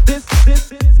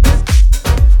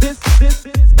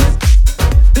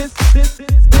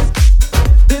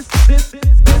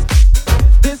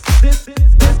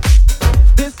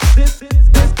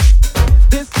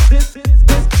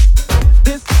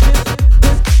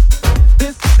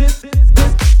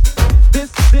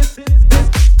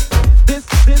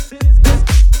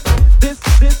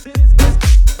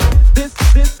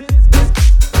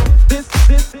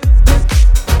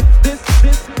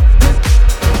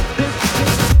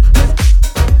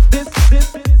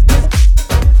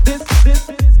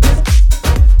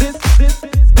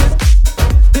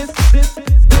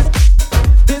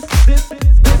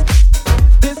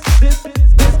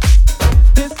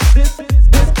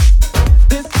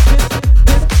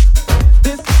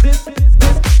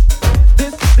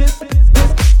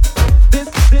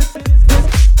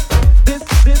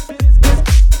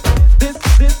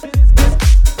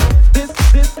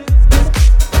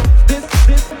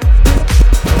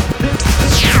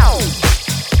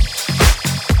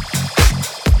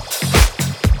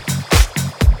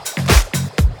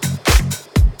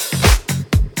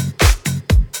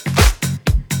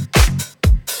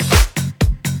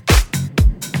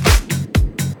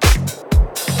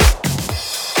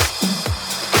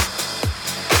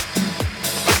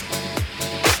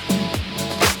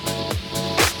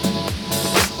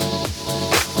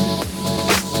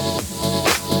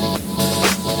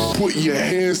Put your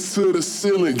hands to the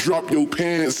ceiling, drop your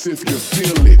pants if you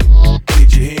feel it.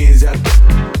 Get your hands up.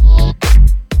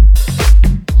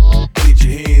 Get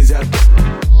your hands up.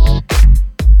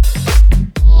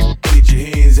 Get your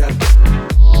hands up.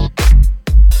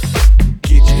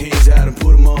 Get your hands out and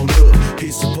put them on up.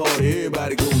 It's a party,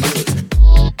 everybody go nuts.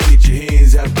 Get your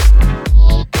hands up.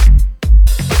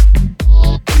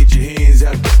 Get your hands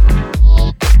up.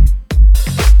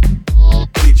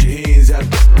 Get your hands up.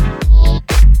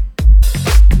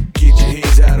 Get your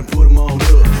hands out and put them on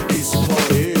up. It's a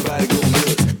party, everybody go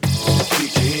nuts.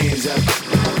 Get your hands up.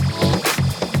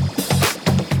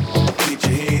 Get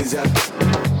your hands up.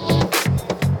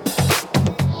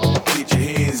 Get your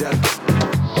hands up.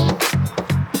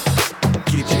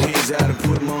 Get your hands out and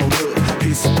put them on up.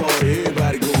 It's a party,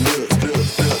 everybody go nuts.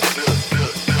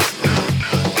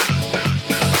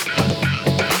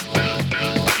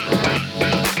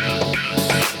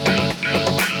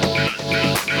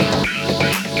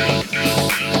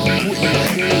 Put your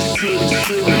hands to the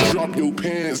ceiling, drop your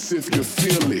pants if you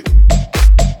feel it.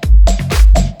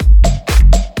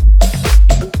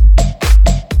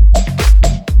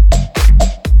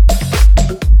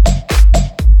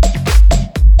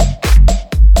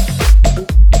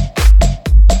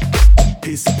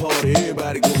 It's a party,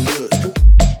 everybody go nuts.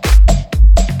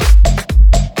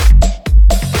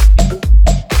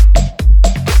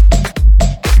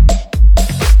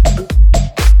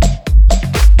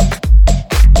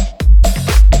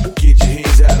 Get your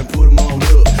hands out and put them on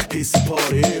up. It's a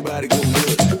party, everybody go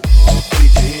nuts.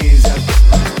 Get your hands out.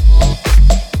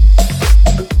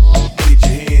 Get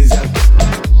your hands out. Get your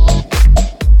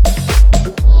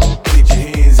hands out. Get your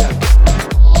hands up.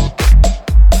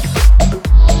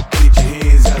 Get your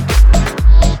hands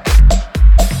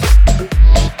up.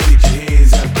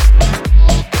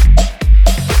 Get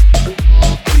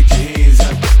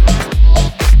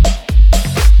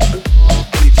your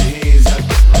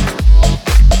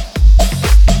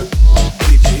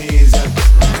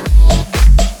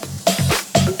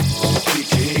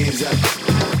hands up. Get your hands up. Get your hands up.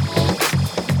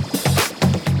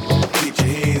 Get your hands up. Get your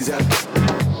hands up.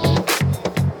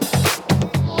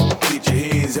 Get your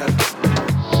hands up.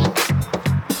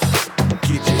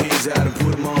 Get your hands out and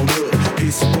put them on up.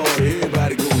 It's a party,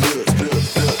 everybody go nuts.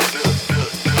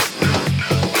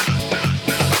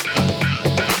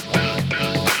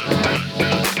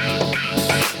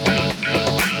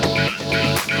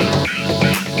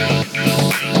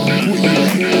 Put your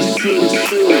hands to the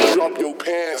ceiling, drop your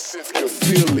pants if you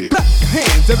feel it. Clap your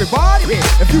hands, everybody,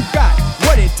 if you got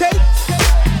what it takes.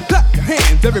 Clap your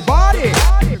hands, everybody.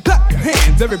 Clap your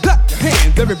hands, clap your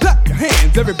hands, clap your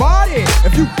hands, everybody,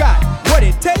 if you got what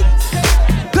it takes.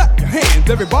 Clap your hands,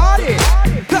 everybody.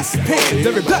 Clap your hands,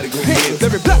 clap your hands,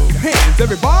 clap your hands,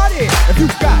 everybody, if you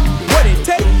got what it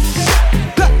takes.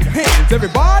 Clap your hands,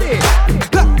 everybody.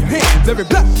 Clap your hands, clap your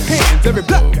hands,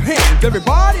 clap your hands,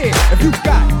 everybody, if you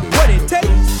got what it takes.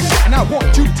 And I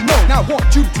want you to know,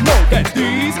 that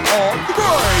these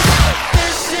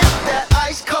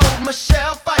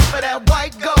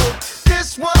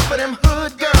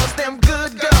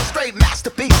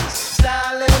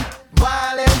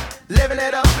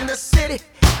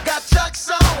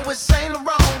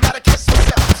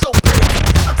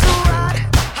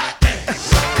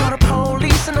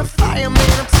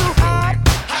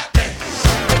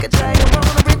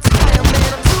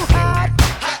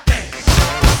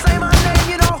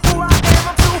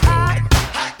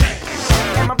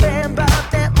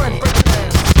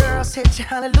you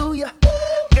hallelujah.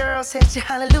 Girls hit you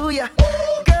hallelujah.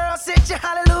 Girls hit you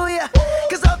hallelujah.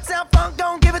 Cause Uptown Funk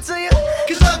don't give it to you.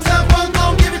 Cause Uptown Funk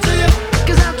don't give it to you.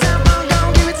 Cause Uptown Funk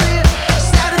don't give it to you.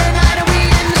 Saturday night and we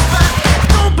in the spot.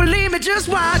 Don't believe me, just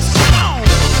watch.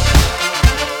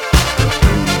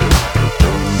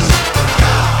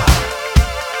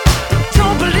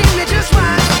 Don't believe me, just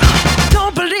watch.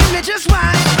 Don't believe me, just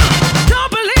watch.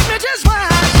 Don't believe me, just watch.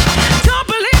 Don't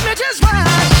believe me, just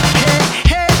watch. Hey,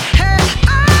 hey, hey,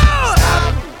 oh!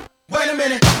 Stop. Wait a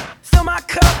minute. Fill my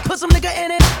cup, put some nigga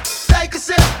in it. Take a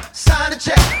sip, sign a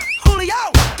check.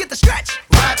 Julio, get the stretch.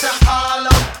 Right to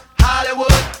Harlem,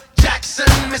 Hollywood,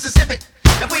 Jackson, Mississippi.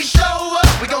 If we show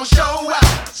up, we gon' show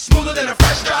out. Smoother than a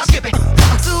fresh drop skipping.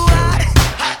 I'm too hot.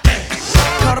 Hot damn.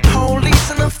 Call the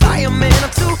police and the fireman.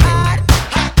 I'm too hot.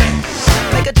 Hot damn.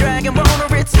 Make a dragon wanna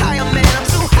retire, man. I'm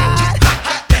too hot.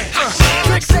 Hot damn.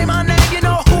 Trick say my name, you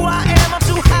know who I am. I'm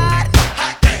too hot.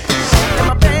 Hot damn. And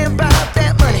my band bout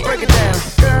that money. Break it down.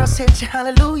 Girls hit you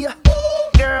hallelujah.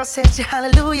 Girls hit you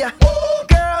hallelujah.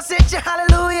 Girls hit you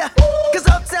hallelujah. Cause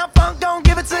Uptown Funk don't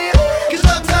give it to you. Cause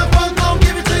Uptown Funk don't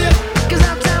give it to you. Cause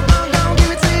Uptown Funk don't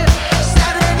give it to you.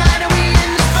 Saturday night and we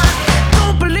in the spot.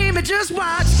 Don't believe me, just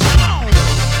watch.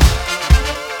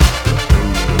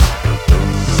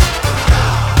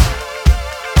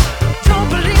 Don't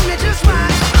believe me, just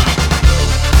watch.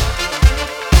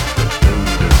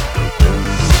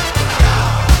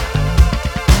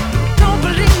 Don't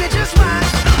believe me, just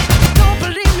watch. Don't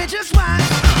believe me, just watch.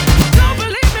 Don't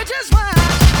believe me, just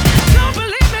watch. Don't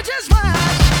believe me, just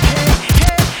watch. Hey,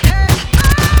 hey, hey,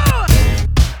 oh!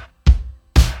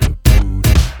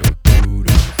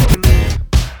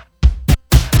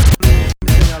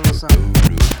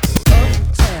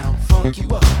 Uptown funk you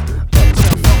up.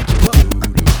 Uptown funk you up.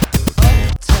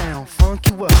 Uptown funk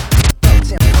you up.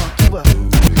 Uptown funk you up.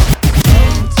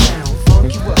 Uptown funk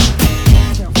you up.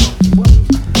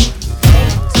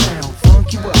 Uptown funk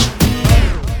you up.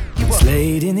 It's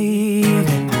late in the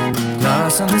evening,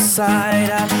 lost on the side.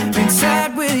 I've been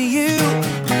sad with you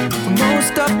for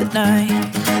most of the night,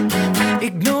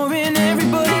 ignoring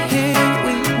everybody here.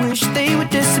 We wish they would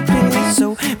disappear,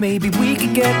 so maybe we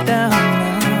could get down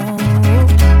now.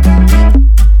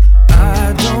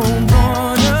 I don't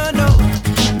wanna know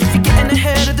if you're getting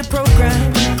ahead of the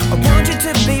program. I want you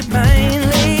to be mine,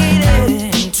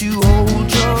 lady, to hold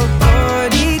your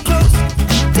body close.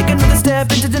 Take another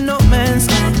step into the no man's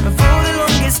land. For the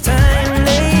longest time,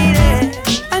 lady,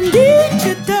 I need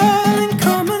you, darling.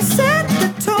 Come and set the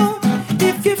tone.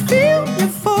 If you feel you're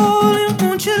falling,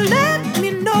 won't you let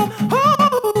me know?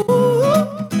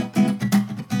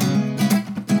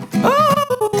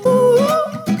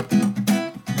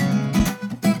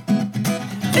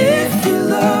 If you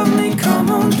love me, come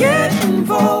on, get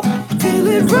involved. Feel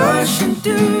it rushing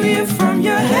through you from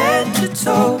your head to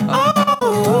toe.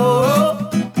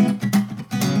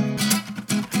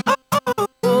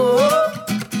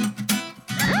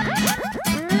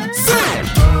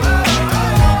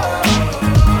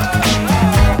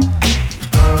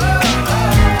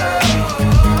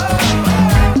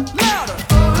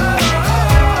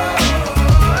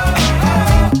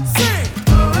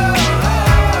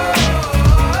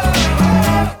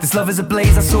 This love is a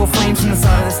blaze, I saw flames from the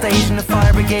side of the stage, and the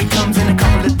fire brigade comes in a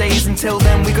couple of days. Until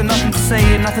then we got nothing to say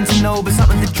and nothing to know, but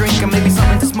something to drink and maybe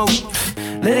something to smoke.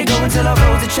 Let it go until our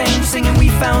roads are changed, singing we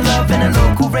found love in a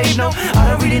local rave. No, I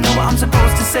don't really know what I'm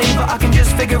supposed to say, but I can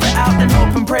just figure it out and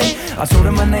hope and pray. I told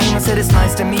her my name, I said it's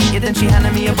nice to meet you. Then she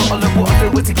handed me a bottle of water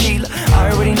filled with tequila.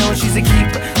 I already know she's a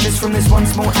keeper, just from this one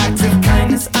small act of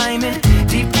kindness I'm in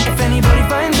deep. If anybody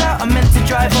finds out, I meant to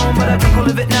drive home, but I drink all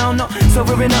of it now. Not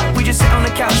sobering up, we just sit on the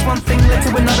couch. One thing led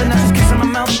to another, now just kiss on my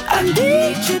mouth. I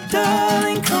need you,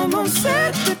 darling, come on,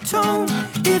 set the tone.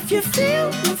 If you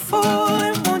feel you're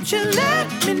falling, won't you let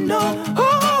me know?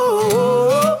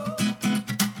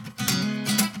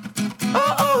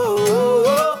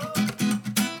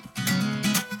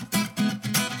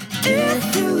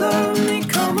 If you love me,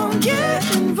 come on, get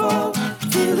involved.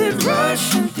 Feel it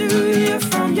rushing through you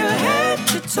from your head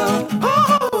to toe.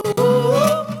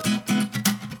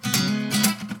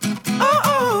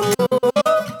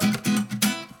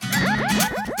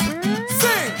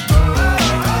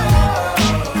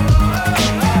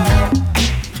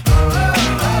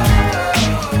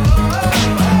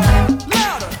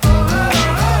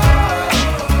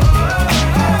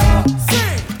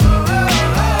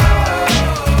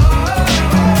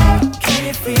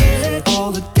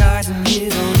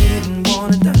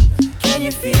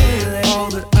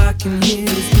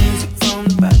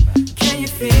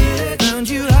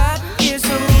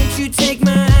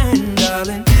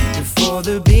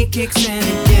 Kicks in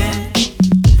again.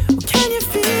 Can you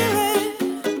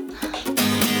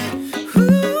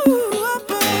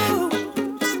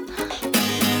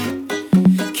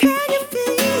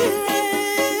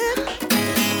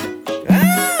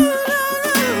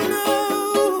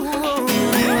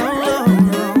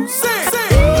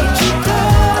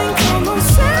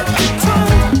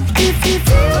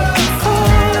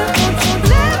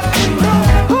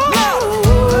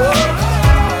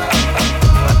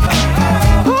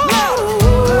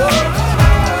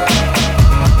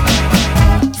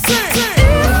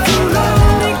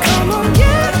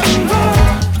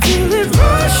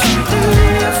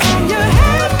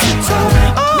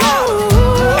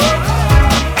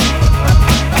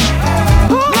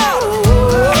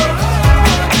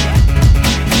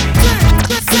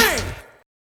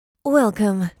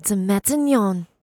Welcome to Matignon.